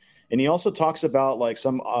interesting. And he also talks about like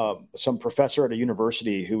some professor at a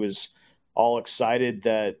university who was all excited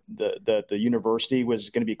that the university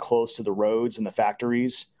was going to be close to the roads and the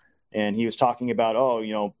factories. and he was talking about, oh,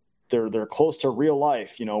 you know, they're close to real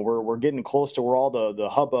life. You know, we're getting close to where all the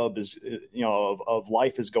hubbub is, you know, of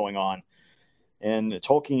life is going on. And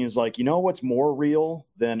Tolkien is like, you know, what's more real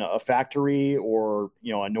than a factory or,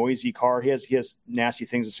 you know, a noisy car? He has nasty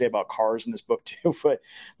things to say about cars in this book too,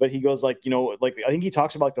 but he goes like, you know, like I think he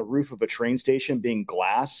talks about like the roof of a train station being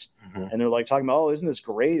glass, and they're like talking about, oh, isn't this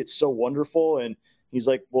great? It's so wonderful. And he's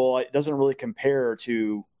like, well, it doesn't really compare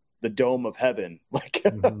to the dome of heaven. Like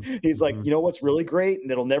he's like, you know what's really great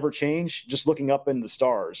and it'll never change? Just looking up in the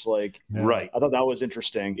stars. Like, right. I thought that was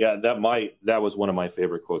interesting. Yeah, that was one of my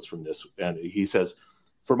favorite quotes from this. And he says,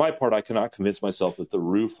 for my part, I cannot convince myself that the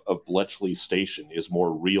roof of Bletchley Station is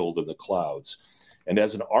more real than the clouds. And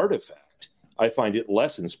as an artifact, I find it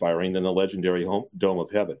less inspiring than the legendary Dome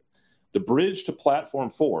of Heaven. The bridge to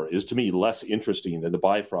Platform 4 is to me less interesting than the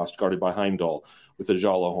Bifrost guarded by Heimdall with the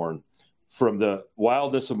Jalahorn. From the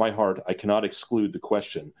wildness of my heart, I cannot exclude the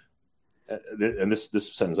question. And this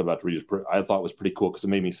sentence I'm about to read, I thought was pretty cool because it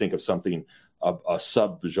made me think of something, a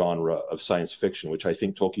sub-genre of science fiction, which I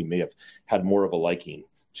think Tolkien may have had more of a liking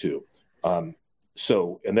to. And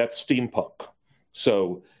that's steampunk.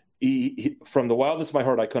 So from the wildness of my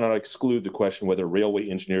heart, I cannot exclude the question whether railway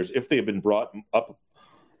engineers, if they had been brought up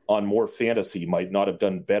on more fantasy, might not have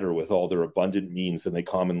done better with all their abundant means than they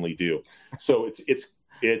commonly do. So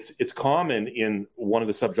it's common in one of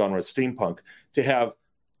the subgenres, steampunk, to have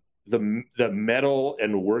the metal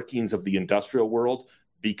and workings of the industrial world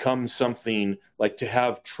become something like to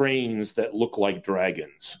have trains that look like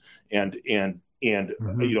dragons, and you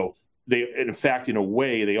know, they, in fact, in a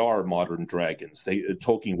way, they are modern dragons.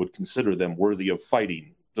 Tolkien would consider them worthy of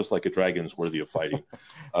fighting, just like a dragon's worthy of fighting,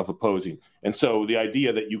 of opposing. And so the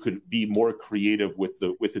idea that you could be more creative with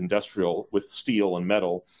steel and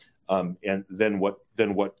metal. And then what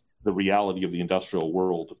the reality of the industrial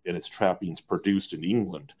world and its trappings produced in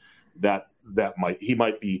England, he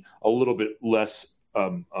might be a little bit less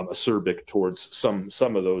acerbic towards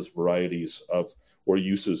some of those varieties of or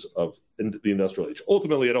uses of the industrial age.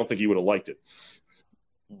 Ultimately, I don't think he would have liked it,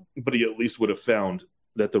 but he at least would have found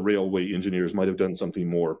that the railway engineers might have done something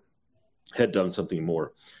more, had done something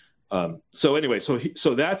more. So anyway, so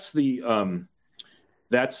that's the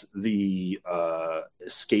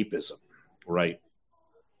escapism, right?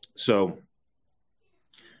 So,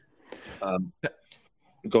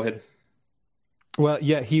 go ahead. Well,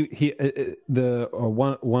 yeah, the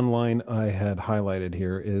one line I had highlighted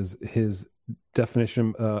here is his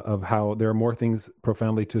definition of how there are more things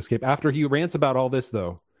profoundly to escape. After he rants about all this,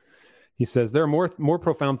 though, he says there are more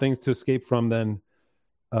profound things to escape from than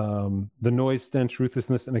the noise, stench,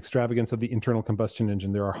 ruthlessness, and extravagance of the internal combustion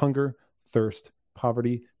engine. There are hunger, thirst,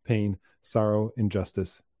 poverty, pain, sorrow,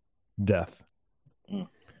 injustice, death.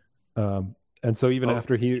 And so even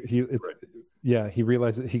after he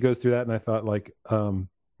realizes, he goes through that, and I thought like,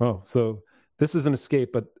 so this is an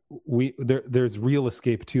escape, but there's real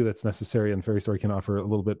escape too that's necessary, and Fairy Story can offer a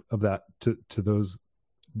little bit of that to those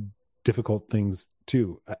difficult things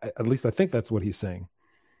too. At least I think that's what he's saying.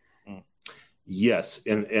 Yes,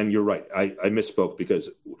 and you're right. I misspoke because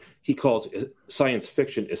he calls science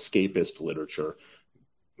fiction escapist literature,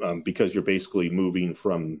 because you're basically moving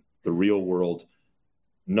from the real world,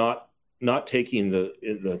 not taking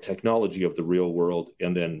the technology of the real world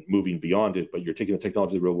and then moving beyond it, but you're taking the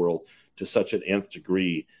technology of the real world to such an nth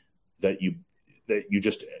degree that you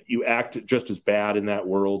act just as bad in that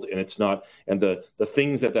world, and it's not, and the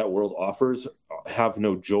things that world offers have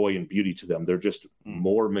no joy and beauty to them. They're just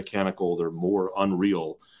more mechanical, they're more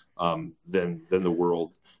unreal than the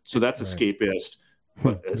world. So that's escapist.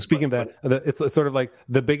 Speaking of that, it's sort of like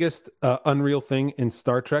the biggest unreal thing in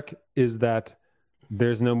Star Trek is that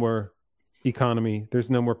there's no more economy, there's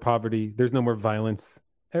no more poverty, there's no more violence.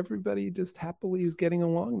 Everybody just happily is getting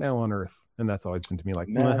along now on Earth, and that's always been to me like,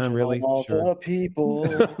 really? All sure. the people.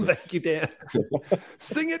 Thank you, Dan.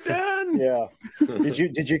 Sing it, Dan. Yeah.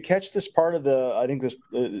 Did you catch this part of I think this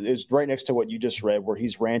is right next to what you just read, where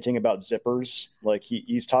he's ranting about zippers? Like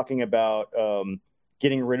he's talking about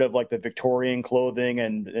getting rid of like the Victorian clothing,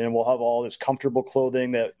 and we'll have all this comfortable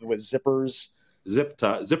clothing that with zippers.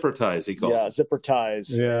 Zipper ties, he calls. Yeah, zipper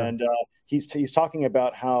ties. Yeah. And he's talking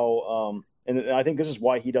about how. And I think this is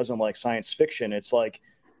why he doesn't like science fiction. It's like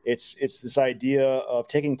it's this idea of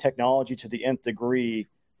taking technology to the nth degree,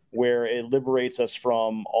 where it liberates us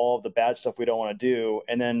from all of the bad stuff we don't want to do,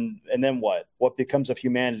 and then what becomes of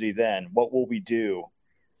humanity then? What will we do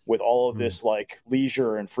with all of this like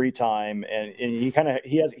leisure and free time? And he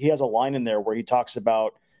has a line in there where he talks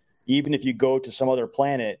about, even if you go to some other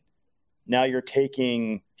planet, now you're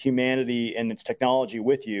taking humanity and its technology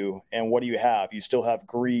with you. And what do you have? You still have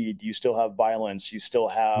greed. You still have violence. You still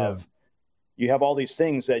have, you have all these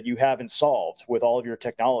things that you haven't solved with all of your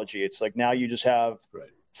technology. It's like, now you just have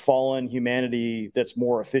fallen humanity that's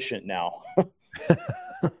more efficient now.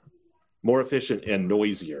 More efficient and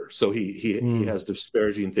noisier. So he has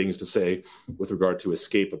disparaging things to say with regard to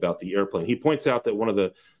escape about the airplane. He points out that one of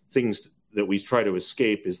the things that we try to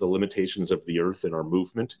escape is the limitations of the earth and our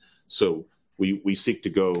movement. So we seek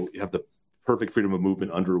to have the perfect freedom of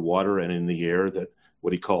movement underwater and in the air, that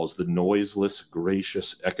what he calls the noiseless,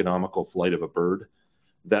 gracious, economical flight of a bird.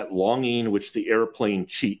 That longing which the airplane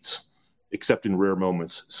cheats, except in rare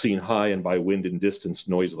moments, seen high and by wind and distance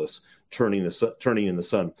noiseless, turning in the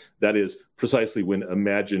sun. That is precisely when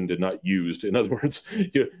imagined and not used. In other words,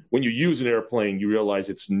 when you use an airplane, you realize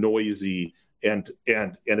it's noisy and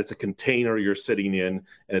it's a container you're sitting in,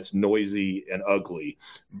 and it's noisy and ugly.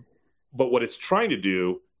 But what it's trying to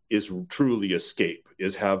do is truly escape,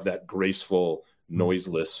 is have that graceful,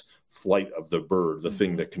 noiseless flight of the bird, the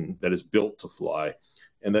thing that is built to fly.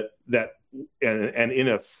 And in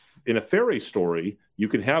a fairy story, you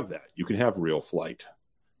can have that. You can have real flight.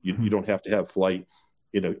 You don't have to have flight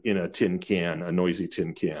in a tin can, a noisy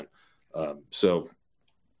tin can. So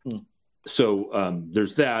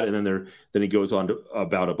there's that, and then he goes on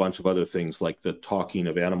about a bunch of other things, like the talking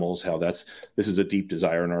of animals. How this is a deep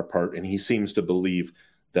desire on our part, and he seems to believe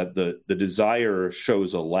that the desire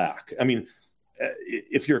shows a lack. I mean,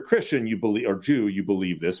 if you're a Christian, you believe, or Jew, you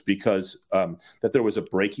believe this because that there was a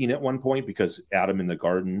breaking at one point, because Adam in the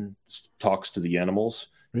garden talks to the animals.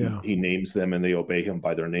 Yeah. He names them and they obey him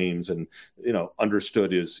by their names. And,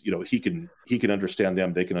 understood is, he can understand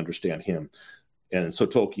them. They can understand him. And so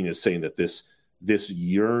Tolkien is saying that this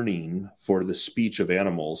yearning for the speech of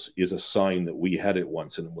animals is a sign that we had it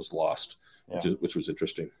once and it was lost, which was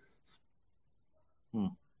interesting.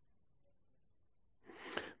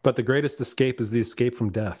 But the greatest escape is the escape from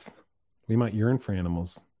death. We might yearn for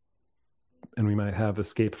animals, and we might have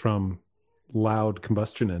escape from loud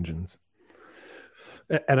combustion engines.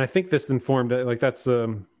 And I think this informed, like that's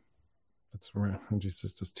just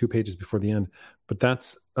 2 pages before the end, but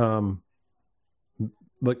that's like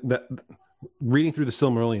that. Reading through the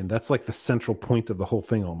Silmarillion, that's like the central point of the whole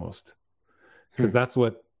thing almost, because that's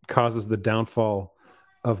what causes the downfall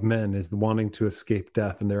of men, is wanting to escape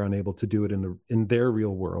death, and they're unable to do it in their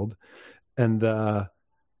real world. And the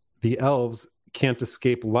elves can't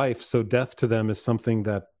escape life, so death to them is something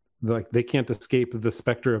that, like, they can't escape the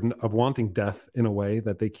specter of wanting death in a way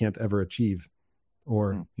that they can't ever achieve,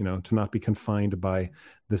 or to not be confined by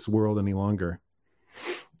this world any longer.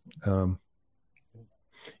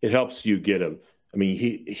 It helps you get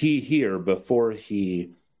he here, before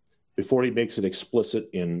he makes it explicit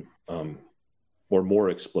in or more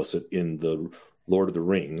explicit in the Lord of the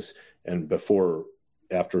Rings, and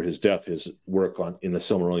after his death, his work in the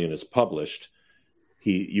Silmarillion is published.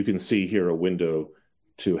 You can see here a window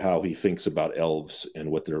to how he thinks about elves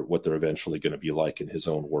and what they're eventually going to be like in his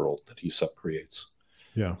own world that he subcreates.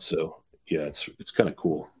 Yeah. So it's kind of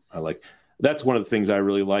cool. That's one of the things I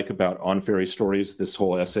really like about On Fairy Stories, this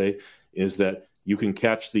whole essay, is that you can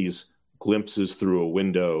catch these glimpses through a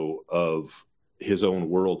window of his own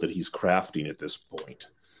world that he's crafting at this point,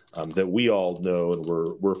 that we all know and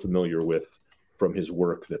we're familiar with from his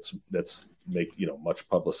work that's much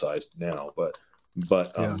publicized now. But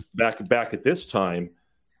back at this time,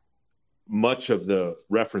 much of the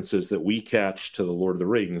references that we catch to the Lord of the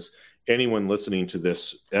Rings, anyone listening to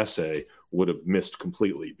this essay would have missed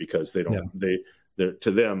completely, because they're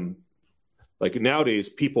to them, like nowadays,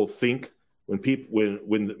 people think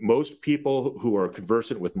when most people who are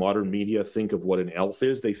conversant with modern media think of what an elf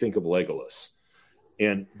is, they think of Legolas,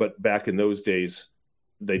 but back in those days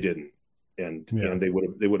they didn't, and they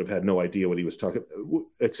would have had no idea what he was talking,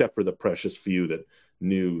 except for the precious few that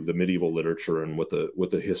knew the medieval literature and what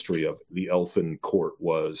the history of the elfin court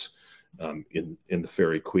was in the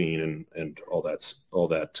Fairy Queen and all that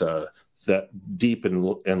deep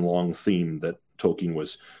and long theme that Tolkien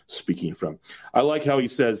was speaking from. I like how he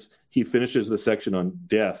says, he finishes the section on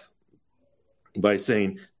death by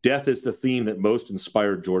saying, "Death is the theme that most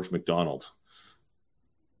inspired George MacDonald."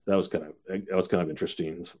 That was kind of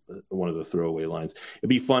interesting. It's one of the throwaway lines. It'd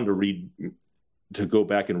be fun to go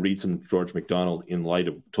back and read some George MacDonald in light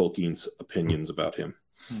of Tolkien's opinions about him.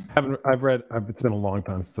 It's been a long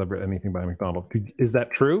time since I've read anything by MacDonald. Is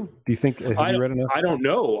that true? Do you think, have you read enough? I don't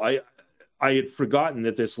know. I had forgotten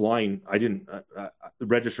that this line, I didn't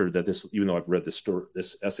register that this, even though I've read this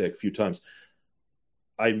essay a few times,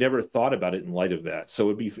 I never thought about it in light of that. So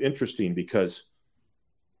it'd be interesting, because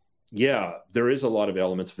Yeah, there is a lot of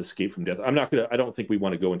elements of escape from death. I don't think we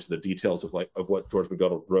want to go into the details of what George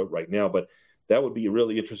MacDonald wrote right now, but that would be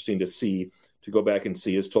really interesting to go back and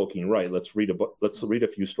see, is Tolkien right? Let's read a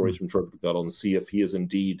few stories from George MacDonald and see if he is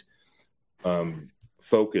indeed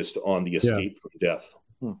focused on the escape from death.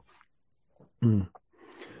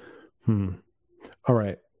 All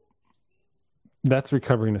right. That's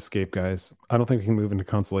Recovery and Escape, guys. I don't think we can move into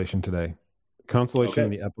Consolation today. Consolation in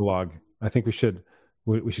the epilogue. I think we should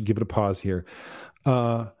give it a pause here.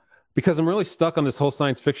 Because I'm really stuck on this whole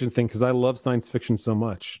science fiction thing, because I love science fiction so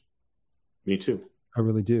much. Me too. I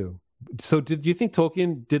really do. So do you think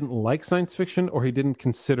Tolkien didn't like science fiction, or he didn't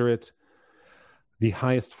consider it the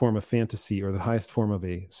highest form of fantasy, or the highest form of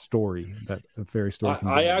a story, that a fairy story can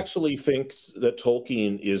be? I actually think that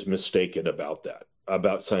Tolkien is mistaken about that,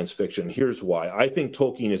 about science fiction. Here's why. I think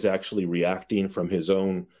Tolkien is actually reacting from his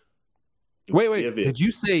own... Wait. Did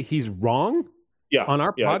you say he's wrong? Yeah. On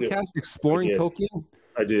our podcast, Exploring Tolkien?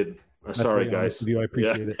 I did. Sorry, guys. I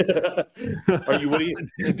appreciate it. Are you waiting?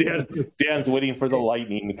 Dan's waiting for the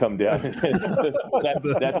lightning to come down.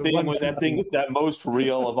 that most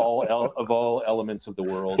real of all elements of the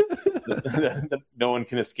world that no one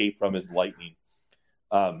can escape from is lightning.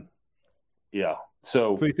 Yeah.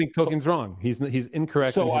 So you think Tolkien's wrong? He's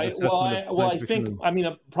incorrect in his assessment of science fiction. I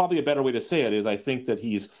think probably a better way to say it is, I think that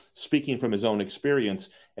he's speaking from his own experience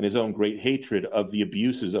and his own great hatred of the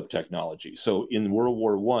abuses of technology. So in World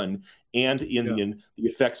War I and in the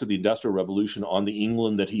effects of the Industrial Revolution on the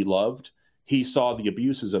England that he loved, he saw the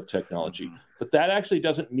abuses of technology. But that actually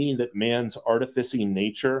doesn't mean that man's artificing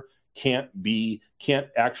nature can't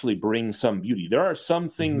actually bring some beauty. There are some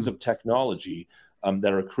things of technology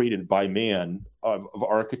that are created by man, of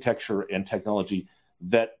architecture and technology,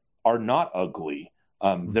 that are not ugly.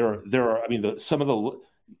 There are. Some of the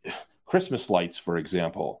Christmas lights, for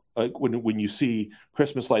example. When you see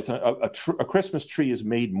Christmas lights, a Christmas tree is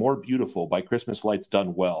made more beautiful by Christmas lights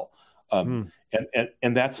done well. And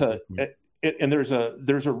that's and there's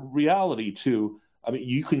a reality to.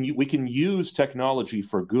 We can use technology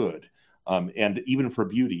for good. And even for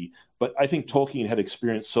beauty, but I think Tolkien had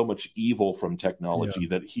experienced so much evil from technology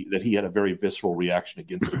that he had a very visceral reaction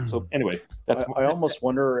against it. So anyway, I almost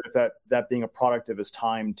wonder if that being a product of his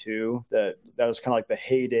time too, that was kind of like the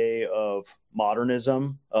heyday of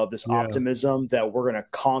modernism, of this optimism that we're going to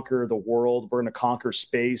conquer the world, we're going to conquer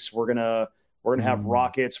space, we're going to have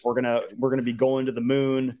rockets, we're going to be going to the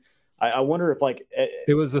moon. I wonder if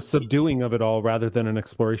it was a subduing of it all rather than an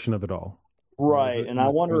exploration of it all. Right. And I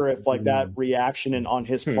wonder if that reaction on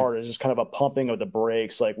his part is just kind of a pumping of the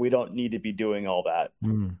brakes. We don't need to be doing all that.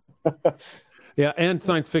 Yeah. And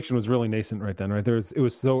science fiction was really nascent right then, right? It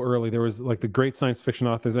was so early. There was the great science fiction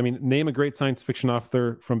authors. Name a great science fiction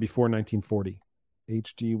author from before 1940.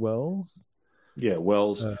 H.G. Wells. Yeah.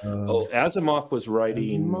 Wells. Asimov was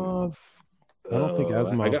writing. Asimov. I don't think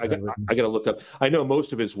Asimov. I got to look up. I know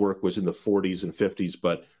most of his work was in the 40s and 50s,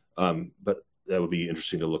 but that would be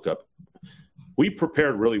interesting to look up. We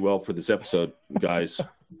prepared really well for this episode, guys.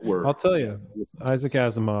 I'll tell you, Isaac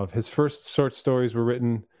Asimov. His first short stories were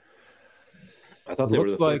written. I thought they were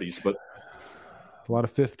the 30s, but a lot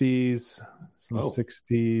of 50s, some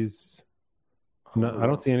 60s. No, I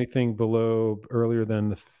don't see anything earlier than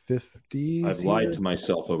the 50s. I've lied to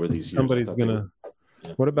myself over these years. Somebody's gonna.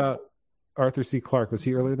 What about Arthur C. Clarke? Was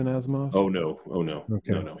he earlier than Asimov? Oh no.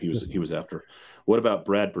 Okay. No. He was after. What about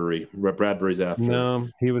Bradbury? Bradbury's after. No,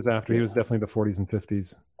 he was after. He was definitely the 40s and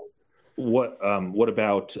 50s. What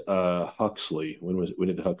about Huxley? When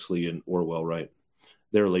did Huxley and Orwell write?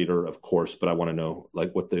 They're later, of course, but I want to know he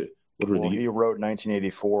wrote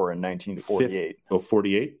 1984 and 1948.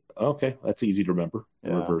 48? Okay, that's easy to remember.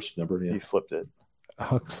 The reverse number. Yeah. He flipped it.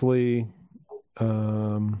 Huxley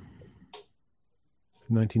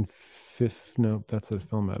 1950. No, that's a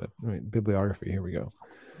film edit. Bibliography. Here we go.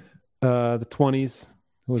 The 20s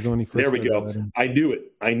was when he first. There we go. Writing. I knew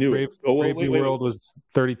it. Brave New World was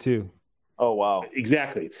 32. Oh wow!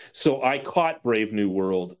 Exactly. So I caught Brave New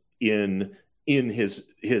World in his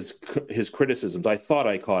criticisms. I thought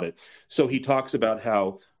I caught it. So he talks about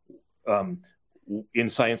how in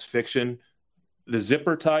science fiction, the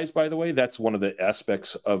zipper ties, by the way, that's one of the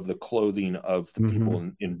aspects of the clothing of the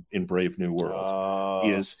people in Brave New World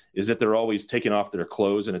is that they're always taking off their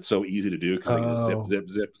clothes, and it's so easy to do because they can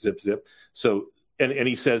zip. So and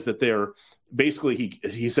he says that they're basically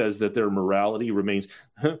he says that their morality remains.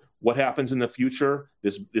 What happens in the future?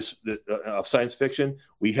 This of science fiction,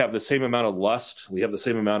 we have the same amount of lust, we have the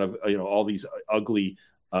same amount of all these ugly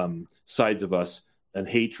sides of us and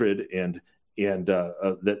hatred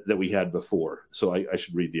that we had before. So I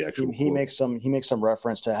should read the actual. He makes some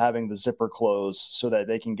reference to having the zipper close so that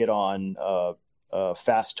they can get on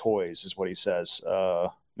fast toys, is what he says.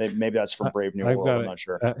 Maybe that's from Brave New World. I'm not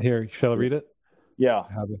sure. Here, shall I read it? Yeah.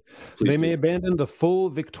 They may abandon the full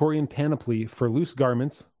Victorian panoply for loose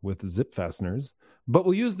garments with zip fasteners, but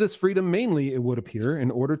will use this freedom mainly, it would appear,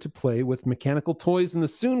 in order to play with mechanical toys in the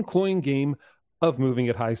soon cloying game of moving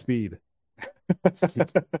at high speed.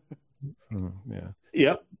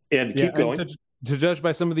 Yep. And keep going. And to judge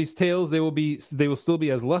by some of these tales, they will still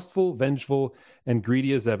be as lustful, vengeful, and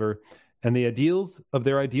greedy as ever, and the ideals of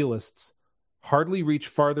their idealists hardly reach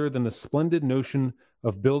farther than the splendid notion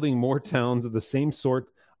of building more towns of the same sort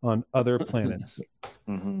on other planets.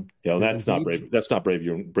 Mm-hmm. Yeah, well, that's not Brave. That's not Brave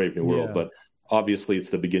New World, but obviously it's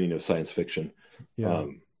the beginning of science fiction. Yeah.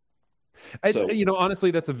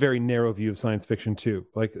 Honestly, that's a very narrow view of science fiction too.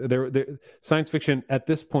 Like science fiction at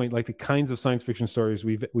this point, like the kinds of science fiction stories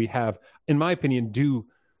we have, in my opinion,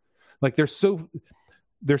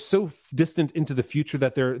 they're so distant into the future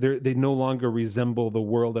that they no longer resemble the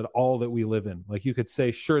world at all that we live in. Like you could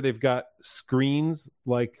say, sure, they've got screens,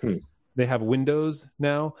 like they have windows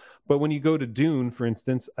now, but when you go to Dune, for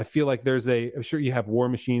instance, I feel like I'm sure you have war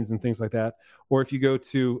machines and things like that. Or if you go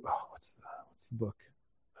to what's the book?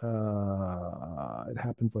 It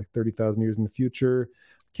happens like 30,000 years in the future.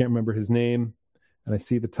 Can't remember his name, and I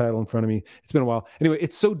see the title in front of me. It's been a while. Anyway,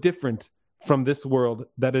 it's so different from this world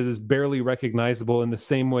that it is barely recognizable in the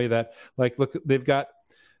same way that, like, look, they've got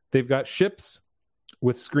ships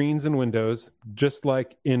with screens and windows, just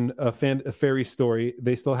like in a fairy story.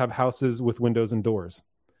 They still have houses with windows and doors.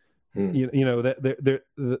 The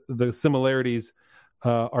similarities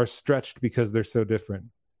are stretched because they're so different.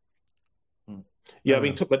 Yeah, I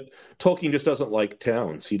mean, but Tolkien just doesn't like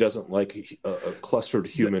towns. He doesn't like clustered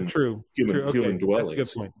human dwellings. That's a good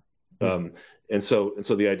point. And so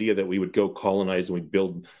the idea that we would go colonize and we'd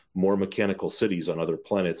build more mechanical cities on other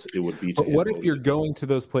planets, it would be. But what if you're going to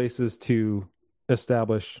those places to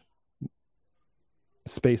establish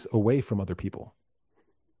space away from other people?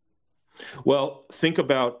 Well, think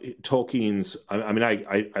about Tolkien's. I mean,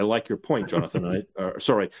 I like your point, Jonathan.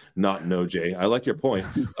 Jay. I like your point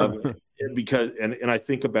because I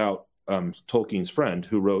think about Tolkien's friend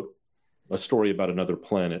who wrote a story about another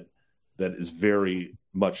planet that is very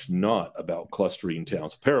much not about clustering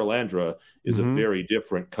towns. Perelandra is a very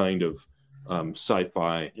different kind of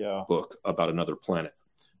sci-fi book about another planet,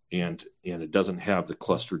 and it doesn't have the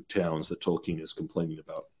clustered towns that Tolkien is complaining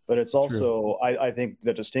about. But it's also, I think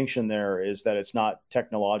the distinction there is that it's not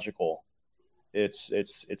technological.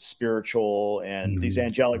 It's spiritual, and these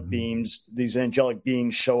angelic beings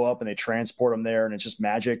show up and they transport them there, and it's just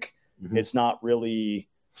magic. Mm-hmm. It's not really.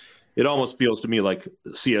 It almost feels to me like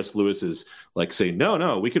C.S. Lewis is like saying,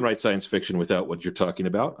 no, we can write science fiction without what you're talking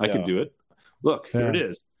about. I can do it. Look, here it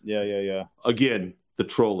is. Yeah. Again, the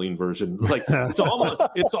trolling version. Like it's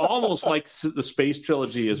almost like the space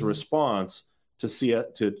trilogy is a response to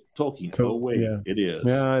Tolkien. It is.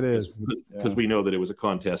 Yeah, it is. Because we know that it was a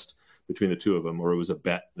contest between the two of them, or it was a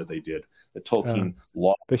bet that they did. That Tolkien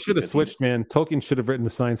lost. They should have switched, man. Tolkien should have written the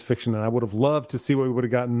science fiction, and I would have loved to see what we would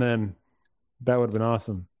have gotten then. That would have been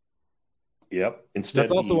awesome. Yep. Instead,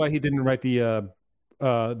 that's also why he didn't write the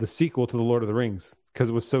sequel to the Lord of the Rings, because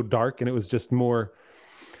it was so dark and it was just more,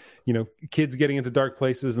 kids getting into dark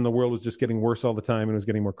places, and the world was just getting worse all the time, and it was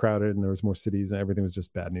getting more crowded, and there was more cities, and everything was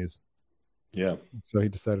just bad news. Yeah. So he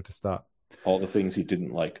decided to stop. All the things he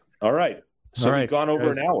didn't like. All right. So we've gone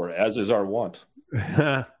over an hour, as is our wont.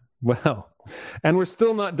 Well, and we're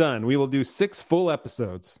still not done. We will do 6 full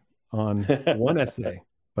episodes on one essay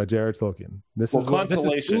by J.R.R. Tolkien. This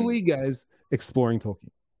is truly, guys, exploring Tolkien.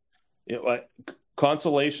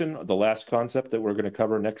 Consolation, the last concept that we're going to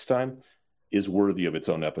cover next time, is worthy of its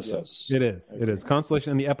own episode. Yes. It is. It is.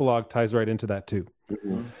 Consolation, and the epilogue ties right into that too.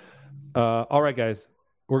 Mm-hmm. All right, guys.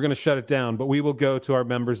 We're going to shut it down, but we will go to our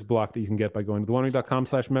members block that you can get by going to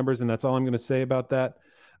theonering.com/members, and that's all I'm going to say about that.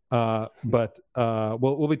 But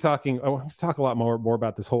we'll be talking. I want to talk a lot more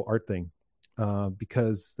about this whole art thing,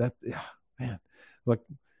 because look,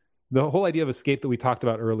 the whole idea of escape that we talked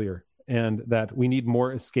about earlier, and that we need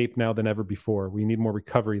more escape now than ever before. We need more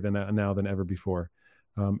recovery now than ever before.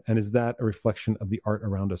 And is that a reflection of the art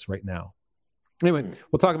around us right now? Anyway,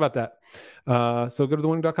 we'll talk about that. So go to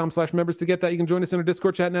theonering.com/members to get that. You can join us in our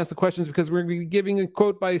Discord chat and ask the questions, because we're going to be giving a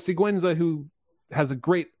quote by Siguenza, who has a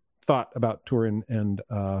great thought about Turin and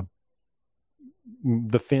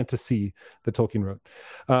the fantasy that Tolkien wrote.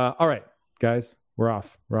 All right, guys, we're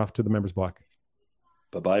off. We're off to the members block.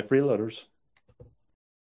 Bye-bye, freeloaders.